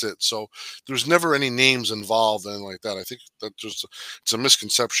 and that's it. So there's never any names involved and like that. I think that it's a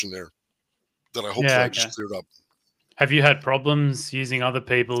misconception there that I hope I just cleared up. Have you had problems using other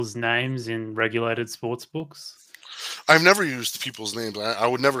people's names in regulated sports books? I've never used people's names. I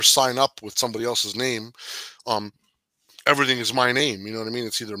would never sign up with somebody else's name. Everything is my name. You know what I mean?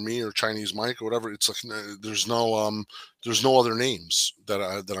 It's either me or Chinese Mike or whatever. It's like there's no other names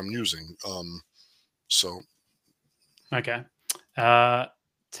that I'm using. So Okay.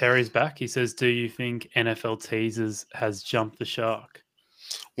 Terry's back. He says, "Do you think NFL Teasers has jumped the shark?"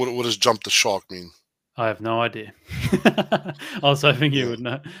 what does jump the shark mean? I have no idea. I was hoping you Yeah. would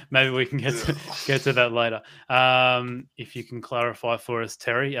know. Maybe we can get to that later. If you can clarify for us,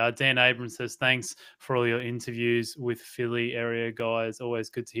 Terry. Dan Abrams says, "Thanks for all your interviews with Philly area guys. Always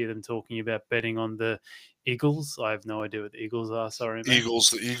good to hear them talking about betting on the Eagles." I have no idea what the Eagles are. Sorry, mate. The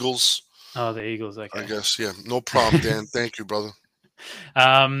Eagles. Oh, the Eagles. Okay. I guess, yeah. No problem, Dan. Thank you, brother.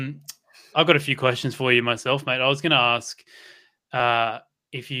 I've got a few questions for you myself, mate. I was going to ask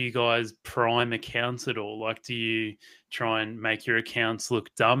if you guys prime accounts at all. Like, do you try and make your accounts look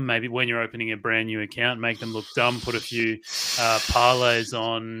dumb? Maybe when you're opening a brand new account, make them look dumb, put a few parlays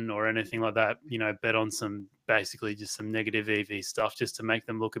on or anything like that, you know, bet on some, basically just some negative EV stuff just to make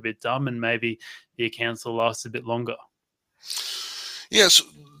them look a bit dumb, and maybe the accounts will last a bit longer. Yes.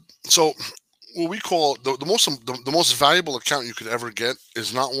 So what we call the most valuable account you could ever get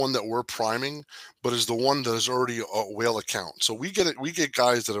is not one that we're priming, but is the one that is already a whale account. So we get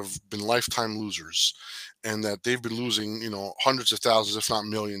guys that have been lifetime losers, and that they've been losing, you know, hundreds of thousands, if not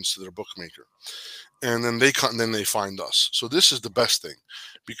millions, to their bookmaker, and then they find us. So this is the best thing,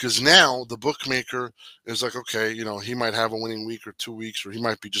 because now the bookmaker is like, okay, you know, he might have a winning week or 2 weeks, or he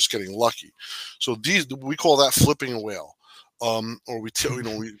might be just getting lucky. So we call that flipping a whale. Or we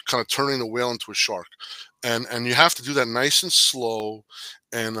kind of turning the whale into a shark, and you have to do that nice and slow,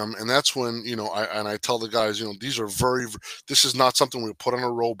 and that's when, you know, I tell the guys, you know, this is not something we put on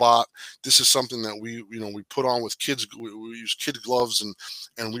a robot. This is something that we put on with kids. We use kid gloves,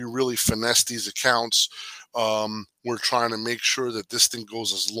 and we really finesse these accounts. We're trying to make sure that this thing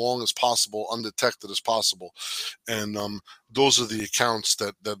goes as long as possible, undetected as possible, and those are the accounts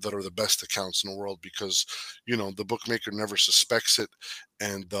that are the best accounts in the world, because, you know, the bookmaker never suspects it,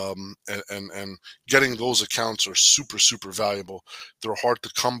 and getting those accounts are super valuable. They're hard to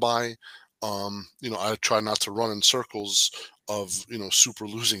come by. You know, I try not to run in circles of, you know, super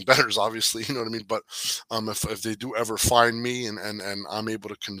losing bettors, obviously, you know what I mean? But if they do ever find me and I'm able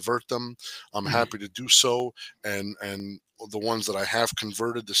to convert them, I'm happy to do so. And the ones that I have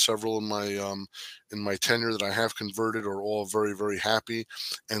converted, the several in my tenure that I have converted, are all very happy.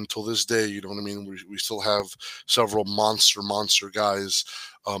 And till this day, you know what I mean, we still have several monster guys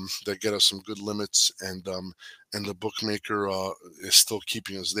that get us some good limits, and the bookmaker is still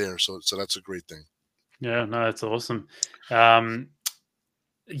keeping us there. So that's a great thing. Yeah, no, that's awesome.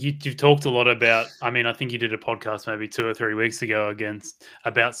 You've talked a lot about, I mean, I think you did a podcast maybe 2 or 3 weeks ago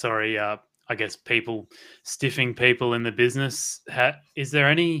about I guess people stiffing people in the business. Is there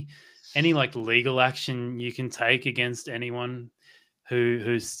any like legal action you can take against anyone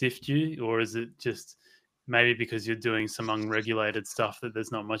who stiffed you, or is it just maybe because you're doing some unregulated stuff that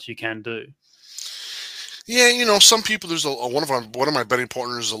there's not much you can do? Yeah, you know, some people. There's one of my betting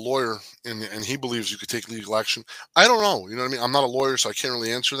partners is a lawyer, and he believes you could take legal action. I don't know. You know what I mean? I'm not a lawyer, so I can't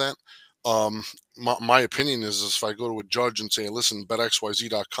really answer that. My opinion is if I go to a judge and say, listen,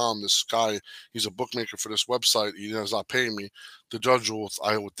 betxyz.com, this guy, he's a bookmaker for this website, he's not paying me, the judge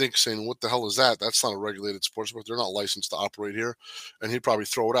I would think, saying, what the hell is that? That's not a regulated sports book. They're not licensed to operate here. And he'd probably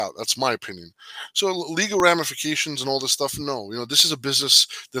throw it out. That's my opinion. So legal ramifications and all this stuff, no. You know, this is a business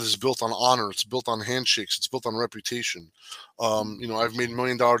that is built on honor. It's built on handshakes. It's built on reputation. You know, I've made $1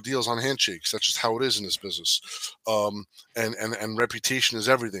 million deals on handshakes. That's just how it is in this business. And reputation is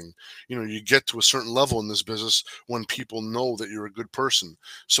everything. You know, you get to a certain level in this business when people know that you're a good person.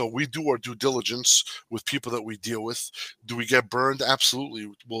 So we do our due diligence with people that we deal with. Do we get burned?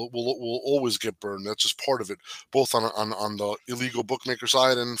 Absolutely. We'll always get burned. That's just part of it, both on the illegal bookmaker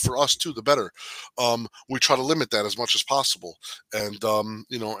side, and for us too, the better. We try to limit that as much as possible. And,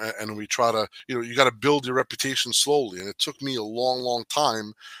 you know, and we try to, you know, you got to build your reputation slowly. And it took me a long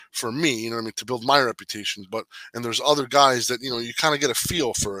time for me, you know what I mean, to build my reputation. And there's other guys that, you know, you kind of get a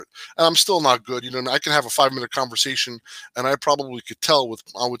feel for it. And I'm still not good. You know, I can have a 5-minute conversation and I probably could tell with,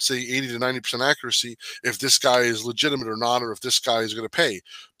 I would say, 80 to 90% accuracy if this guy is legitimate or not, or if this guy is going to pay.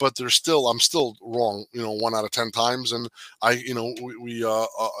 but I'm still wrong, 1 out of 10 times. And we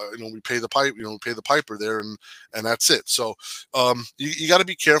pay the piper there, and that's it. So you got to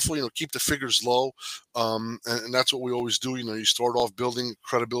be careful, keep the figures low. And that's what we always do. You start off building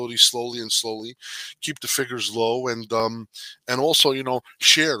credibility slowly and slowly, keep the figures low, and also,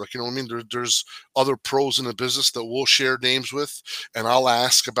 share, there's other pros in the business that we'll share names with, and I'll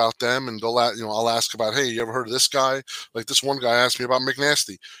ask about them, and I'll ask about, hey, you ever heard of this guy? Like this one guy asked me about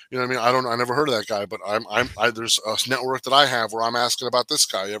McNasty. I never heard of that guy, but there's a network that I have where I'm asking about this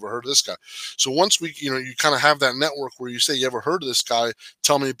guy. You ever heard of this guy? So once we, you kind of have that network where you say, you ever heard of this guy?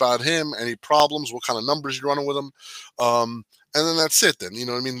 Tell me about him. Any problems? What kind of numbers you're running with him? And then that's it. Then,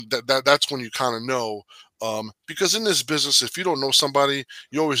 that's when you kind of know. Because in this business, if you don't know somebody,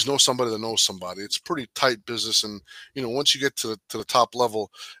 you always know somebody that knows somebody. It's a pretty tight business, and once you get to the top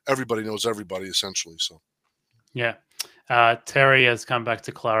level, everybody knows everybody essentially. So, yeah. Terry has come back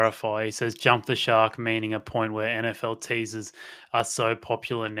to clarify. He says, "Jump the shark," meaning a point where NFL teasers are so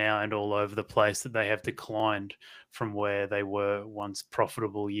popular now and all over the place that they have declined from where they were once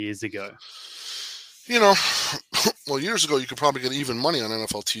profitable years ago. Well, years ago, you could probably get even money on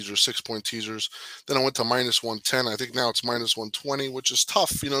NFL teasers, 6-point teasers. Then I went to -110. I think now it's -120, which is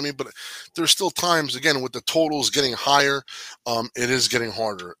tough, But there's still times, again, with the totals getting higher, it is getting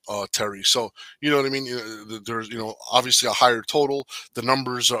harder, Terry. So, There's, obviously a higher total. The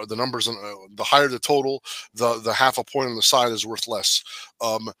numbers, the higher the total, the half a point on the side is worth less.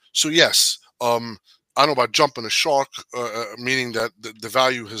 So yes, I don't know about jumping a shark, meaning that the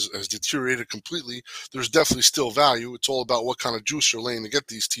value has deteriorated completely. There's definitely still value. It's all about what kind of juice you're laying to get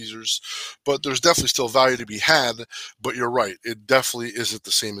these teasers. But there's definitely still value to be had. But you're right. It definitely isn't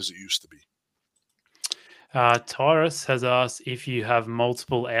the same as it used to be. Tyrus has asked, if you have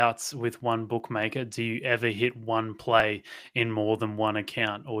multiple outs with one bookmaker, do you ever hit one play in more than one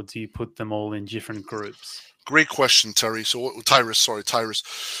account, or do you put them all in different groups? Great question, Terry. Tyrus.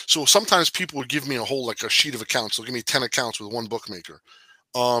 So sometimes people would give me a sheet of accounts. They'll give me 10 accounts with one bookmaker.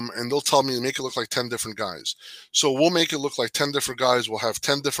 And they'll tell me to make it look like 10 different guys. So we'll make it look like 10 different guys. We'll have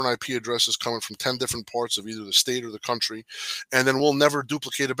 10 different IP addresses coming from 10 different parts of either the state or the country. And then we'll never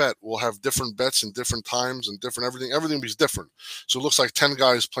duplicate a bet. We'll have different bets in different times and different everything. Everything will be different. So it looks like 10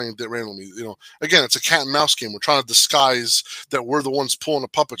 guys playing randomly. Again, it's a cat and mouse game. We're trying to disguise that we're the ones pulling the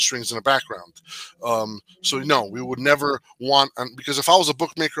puppet strings in the background. So no, we would never want, because if I was a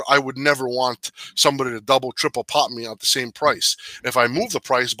bookmaker, I would never want somebody to double, triple pop me at the same price. If I move the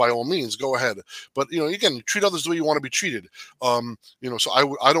price, by all means, go ahead. But again, treat others the way you want to be treated. So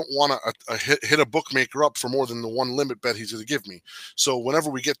I don't want to hit a bookmaker up for more than the one limit bet he's going to give me. So whenever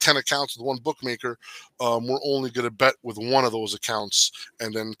we get 10 accounts with one bookmaker, we're only going to bet with one of those accounts,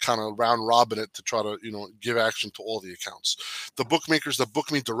 and then kind of round robin it to try to give action to all the accounts. The bookmakers that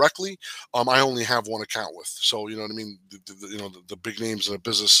book me directly, I only have one account with. So the big names in the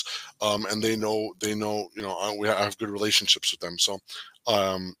business, and they know I have good relationships with them. So.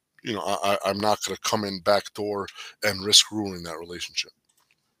 I'm not going to come in backdoor and risk ruining that relationship.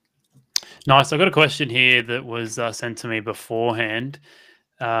 Nice. I got a question here that was sent to me beforehand.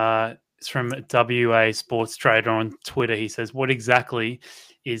 It's from WA Sports Trader on Twitter. He says, "What exactly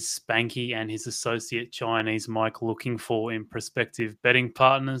is Spanky and his associate Chinese Mike looking for in prospective betting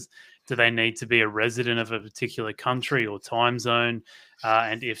partners? Do they need to be a resident of a particular country or time zone?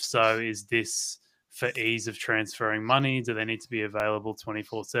 And if so, is this for ease of transferring money? Do they need to be available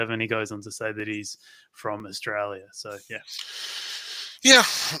 24/7? He goes on to say that he's from Australia. So, yeah. Yeah.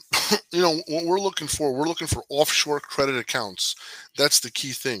 What we're looking for offshore credit accounts. That's the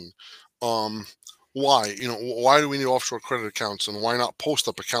key thing. Why? Why do we need offshore credit accounts, and why not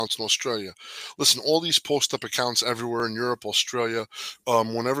post-up accounts in Australia? Listen, all these post-up accounts everywhere in Europe, Australia,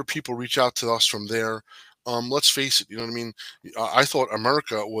 whenever people reach out to us from there, let's face it, I thought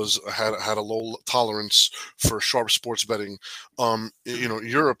America had a low tolerance for sharp sports betting.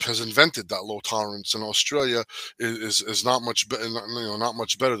 Europe has invented that low tolerance, and Australia is not much better. Not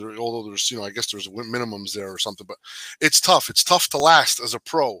much better. Although there's, I guess there's minimums there or something. But it's tough. It's tough to last as a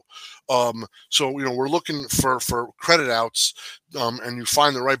pro. So we're looking for credit outs, and you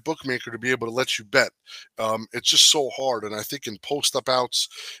find the right bookmaker to be able to let you bet. It's just so hard, and I think in post-up outs,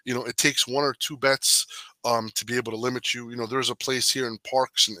 it takes 1 or 2 bets to be able to limit you. There's a place here in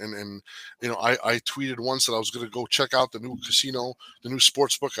Parks, and I tweeted once that I was going to go check out the new casino, the new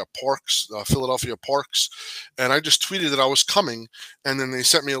sports book at Parks, Philadelphia Parks, and I just tweeted that I was coming, and then they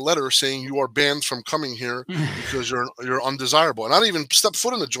sent me a letter saying you are banned from coming here because you're undesirable, and I didn't even step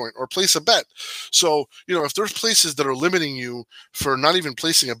foot in the joint or place a bet. So if there's places that are limiting you for not even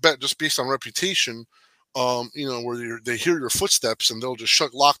placing a bet just based on reputation, where they hear your footsteps and they'll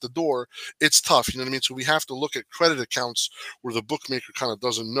just lock the door. It's tough, you know what I mean? So we have to look at credit accounts where the bookmaker kind of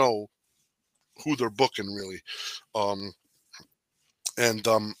doesn't know who they're booking really, and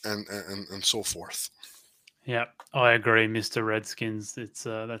so forth. Yeah, I agree, Mr. Redskins. It's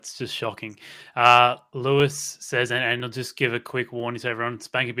that's just shocking. Lewis says, and I'll just give a quick warning to everyone.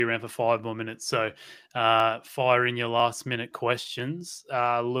 Spank will be around for 5 more minutes, so fire in your last minute questions.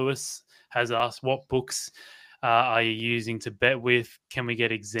 Lewis has asked, what books are you using to bet with? Can we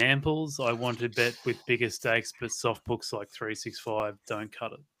get examples? I want to bet with bigger stakes, but soft books like 365 don't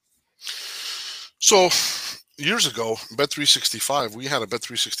cut it. So years ago, Bet365, we had a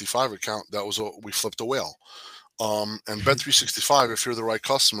Bet365 account that was we flipped a whale. And Bet365, if you're the right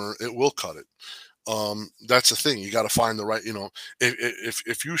customer, it will cut it. That's the thing. You got to find the right,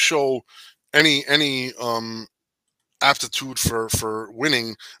 if you show any aptitude for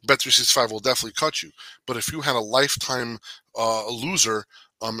winning, Bet365 will definitely cut you. But if you had a lifetime loser,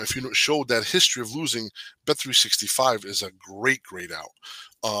 if you showed that history of losing, Bet365 is a great out.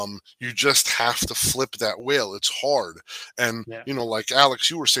 You just have to flip that whale. It's hard. And, like Alex,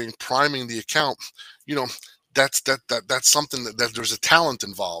 you were saying, priming the account, that's something that there's a talent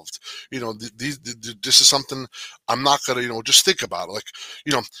involved. This is something I'm not going to, just think about it.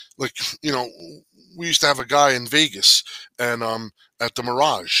 We used to have a guy in Vegas and at the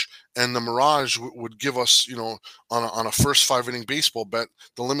Mirage, and the Mirage would give us, on a first 5-inning baseball bet,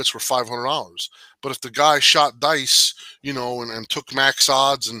 the limits were $500. But if the guy shot dice, and took max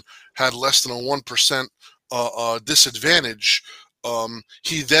odds and had less than a 1% disadvantage,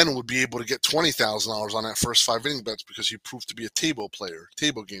 he then would be able to get $20,000 on that first 5-inning bets because he proved to be a table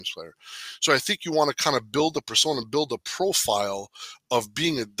games player. So I think you want to kind of build a persona, build a profile of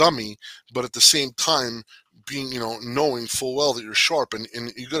being a dummy, but at the same time being, knowing full well that you're sharp, and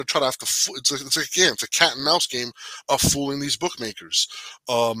you got to try to it's a cat and mouse game of fooling these bookmakers,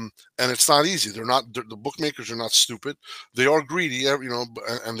 and it's not easy. The bookmakers are not stupid. They are greedy,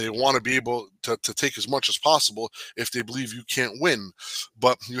 and they want to be able to take as much as possible if they believe you can't win.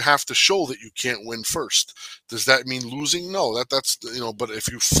 But you have to show that you can't win first. Does that mean losing? No, that's but if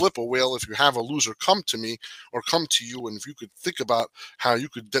you flip a whale, if you have a loser come to me or come to you, and if you could think about how you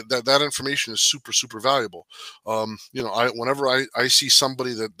could, that information is super, super valuable. Whenever I see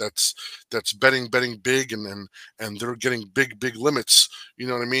somebody that's betting big and they're getting big limits, you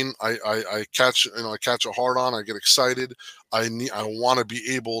know what I mean? I catch a hard on, I get excited. I want to be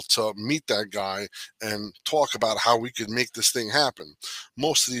able to meet that guy and talk about how we could make this thing happen.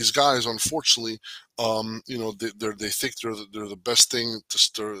 Most of these guys, unfortunately, they think they're the best thing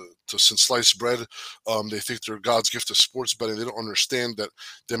since sliced bread. They think they're God's gift to sports betting. They don't understand that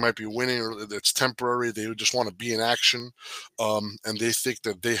they might be winning or that it's temporary. They just want to be in action, and they think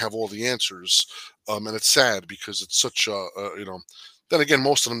that they have all the answers. And it's sad because it's such Then again,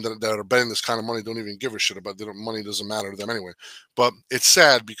 most of them that are betting this kind of money don't even give a shit about it. Money doesn't matter to them anyway. But it's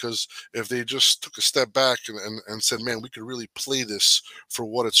sad because if they just took a step back and said, man, we could really play this for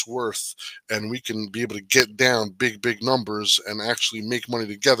what it's worth, and we can be able to get down big numbers and actually make money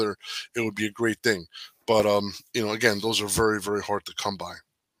together, it would be a great thing. But, again, those are very, very hard to come by.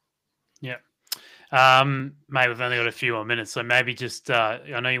 Yeah. Mate, we've only got a few more minutes, so maybe just I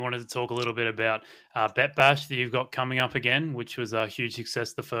know you wanted to talk a little bit about Bet Bash that you've got coming up again, which was a huge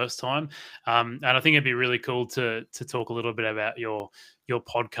success the first time, and I think it'd be really cool to talk a little bit about your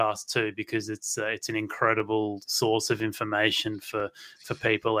podcast too, because it's an incredible source of information for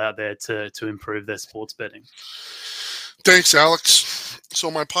people out there to improve their sports betting. Thanks, Alex.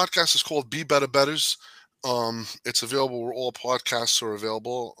 So my podcast is called Be Better Betters. It's available where all podcasts are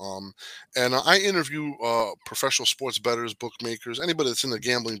available. And I interview professional sports bettors, bookmakers, anybody that's in the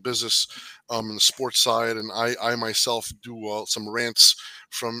gambling business, in the sports side. And I myself do some rants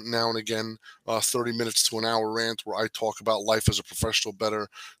from now and again, 30 minutes to an hour rant where I talk about life as a professional bettor,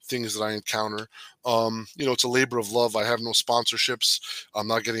 things that I encounter. It's a labor of love. I have no sponsorships. I'm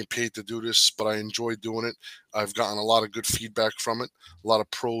not getting paid to do this, but I enjoy doing it. I've gotten a lot of good feedback from it. A lot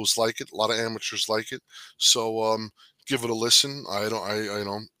of pros like it. A lot of amateurs like it. So give it a listen. I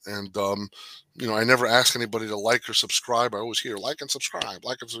never ask anybody to like or subscribe. I always hear like and subscribe,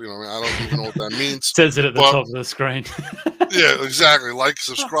 I don't even know what that means. Says it at the top of the screen. Yeah, exactly. Like,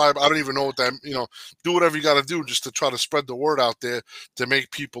 subscribe. I don't even know what that, do whatever you got to do just to try to spread the word out there to make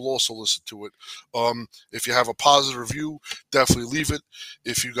people also listen to it. If you have a positive review, definitely leave it.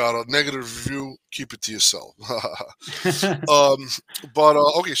 If you got a negative review, keep it to yourself.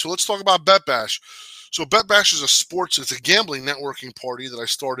 Okay, so let's talk about Bet Bash. So Bet Bash is it's a gambling networking party that I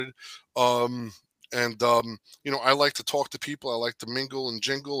started And I like to talk to people. I like to mingle and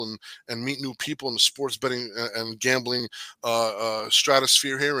jingle and meet new people in the sports betting and gambling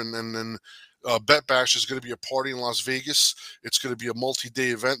stratosphere here. And then Bet Bash is going to be a party in Las Vegas. It's going to be a multi-day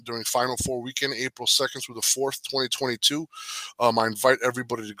event during Final Four weekend, April 2nd through the 4th, 2022. I invite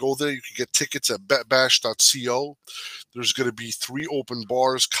everybody to go there. You can get tickets at betbash.co. There's going to be 3 open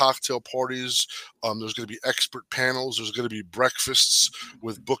bars, cocktail parties. There's going to be expert panels. There's going to be breakfasts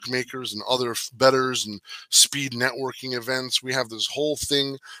with bookmakers and other bettors and speed networking events. We have this whole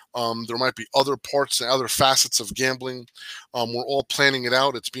thing. There might be other parts and other facets of gambling. We're all planning it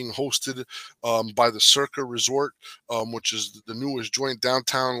out. It's being hosted by the Circa Resort, which is the newest joint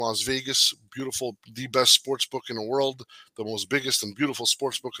downtown Las Vegas. Beautiful, the best sports book in the world, the most biggest and beautiful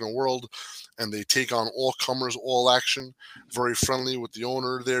sports book in the world. And they take on all comers, all action. Very friendly with the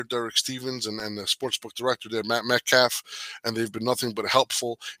owner there, Derek Stevens, and the sportsbook director there, Matt Metcalf. And they've been nothing but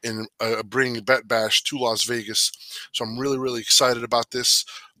helpful in bringing Bet Bash to Las Vegas. So I'm really, really excited about this.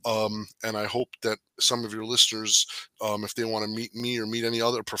 And I hope that some of your listeners, if they want to meet me or meet any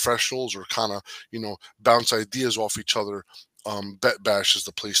other professionals or kind of, bounce ideas off each other, Bet Bash is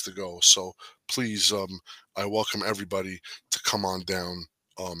the place to go. So please, I welcome everybody to come on down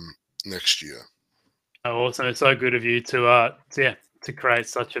next year. Oh, awesome. It's so good of you to create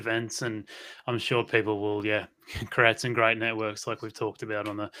such events, and I'm sure people will, create some great networks like we've talked about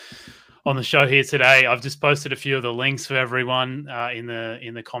on the show here today. I've just posted a few of the links for everyone in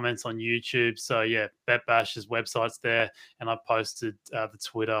the comments on YouTube. So Bet Bash's website's there, and I posted the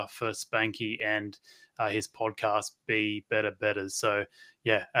Twitter for Spanky and his podcast, Be Better Betters. So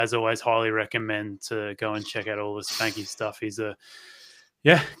as always, highly recommend to go and check out all the Spanky stuff. He's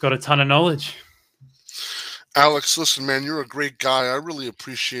got a ton of knowledge. Alex, listen, man, you're a great guy. I really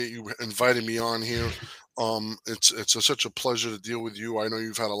appreciate you inviting me on here. It's such a pleasure to deal with you. I know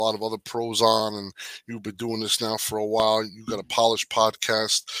you've had a lot of other pros on, and you've been doing this now for a while. You've got a polished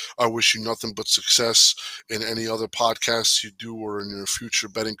podcast. I wish you nothing but success in any other podcasts you do or in your future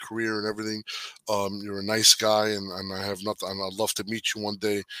betting career and everything. You're a nice guy, and I have nothing. And I'd love to meet you one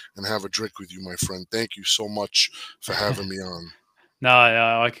day and have a drink with you, my friend. Thank you so much for having me on. No,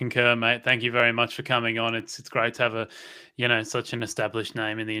 I concur, mate. Thank you very much for coming on. It's great to have such an established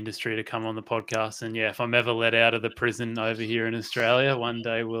name in the industry to come on the podcast. And if I'm ever let out of the prison over here in Australia, one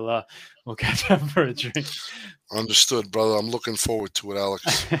day we'll catch up for a drink. Understood, brother. I'm looking forward to it,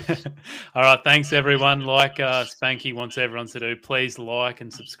 Alex. All right. Thanks, everyone. Like Spanky wants everyone to do, please like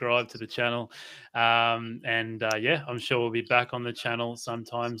and subscribe to the channel. I'm sure we'll be back on the channel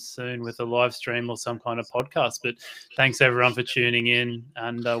sometime soon with a live stream or some kind of podcast. But thanks, everyone, for tuning in,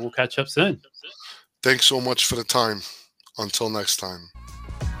 and we'll catch up soon. Thanks so much for the time. Until next time.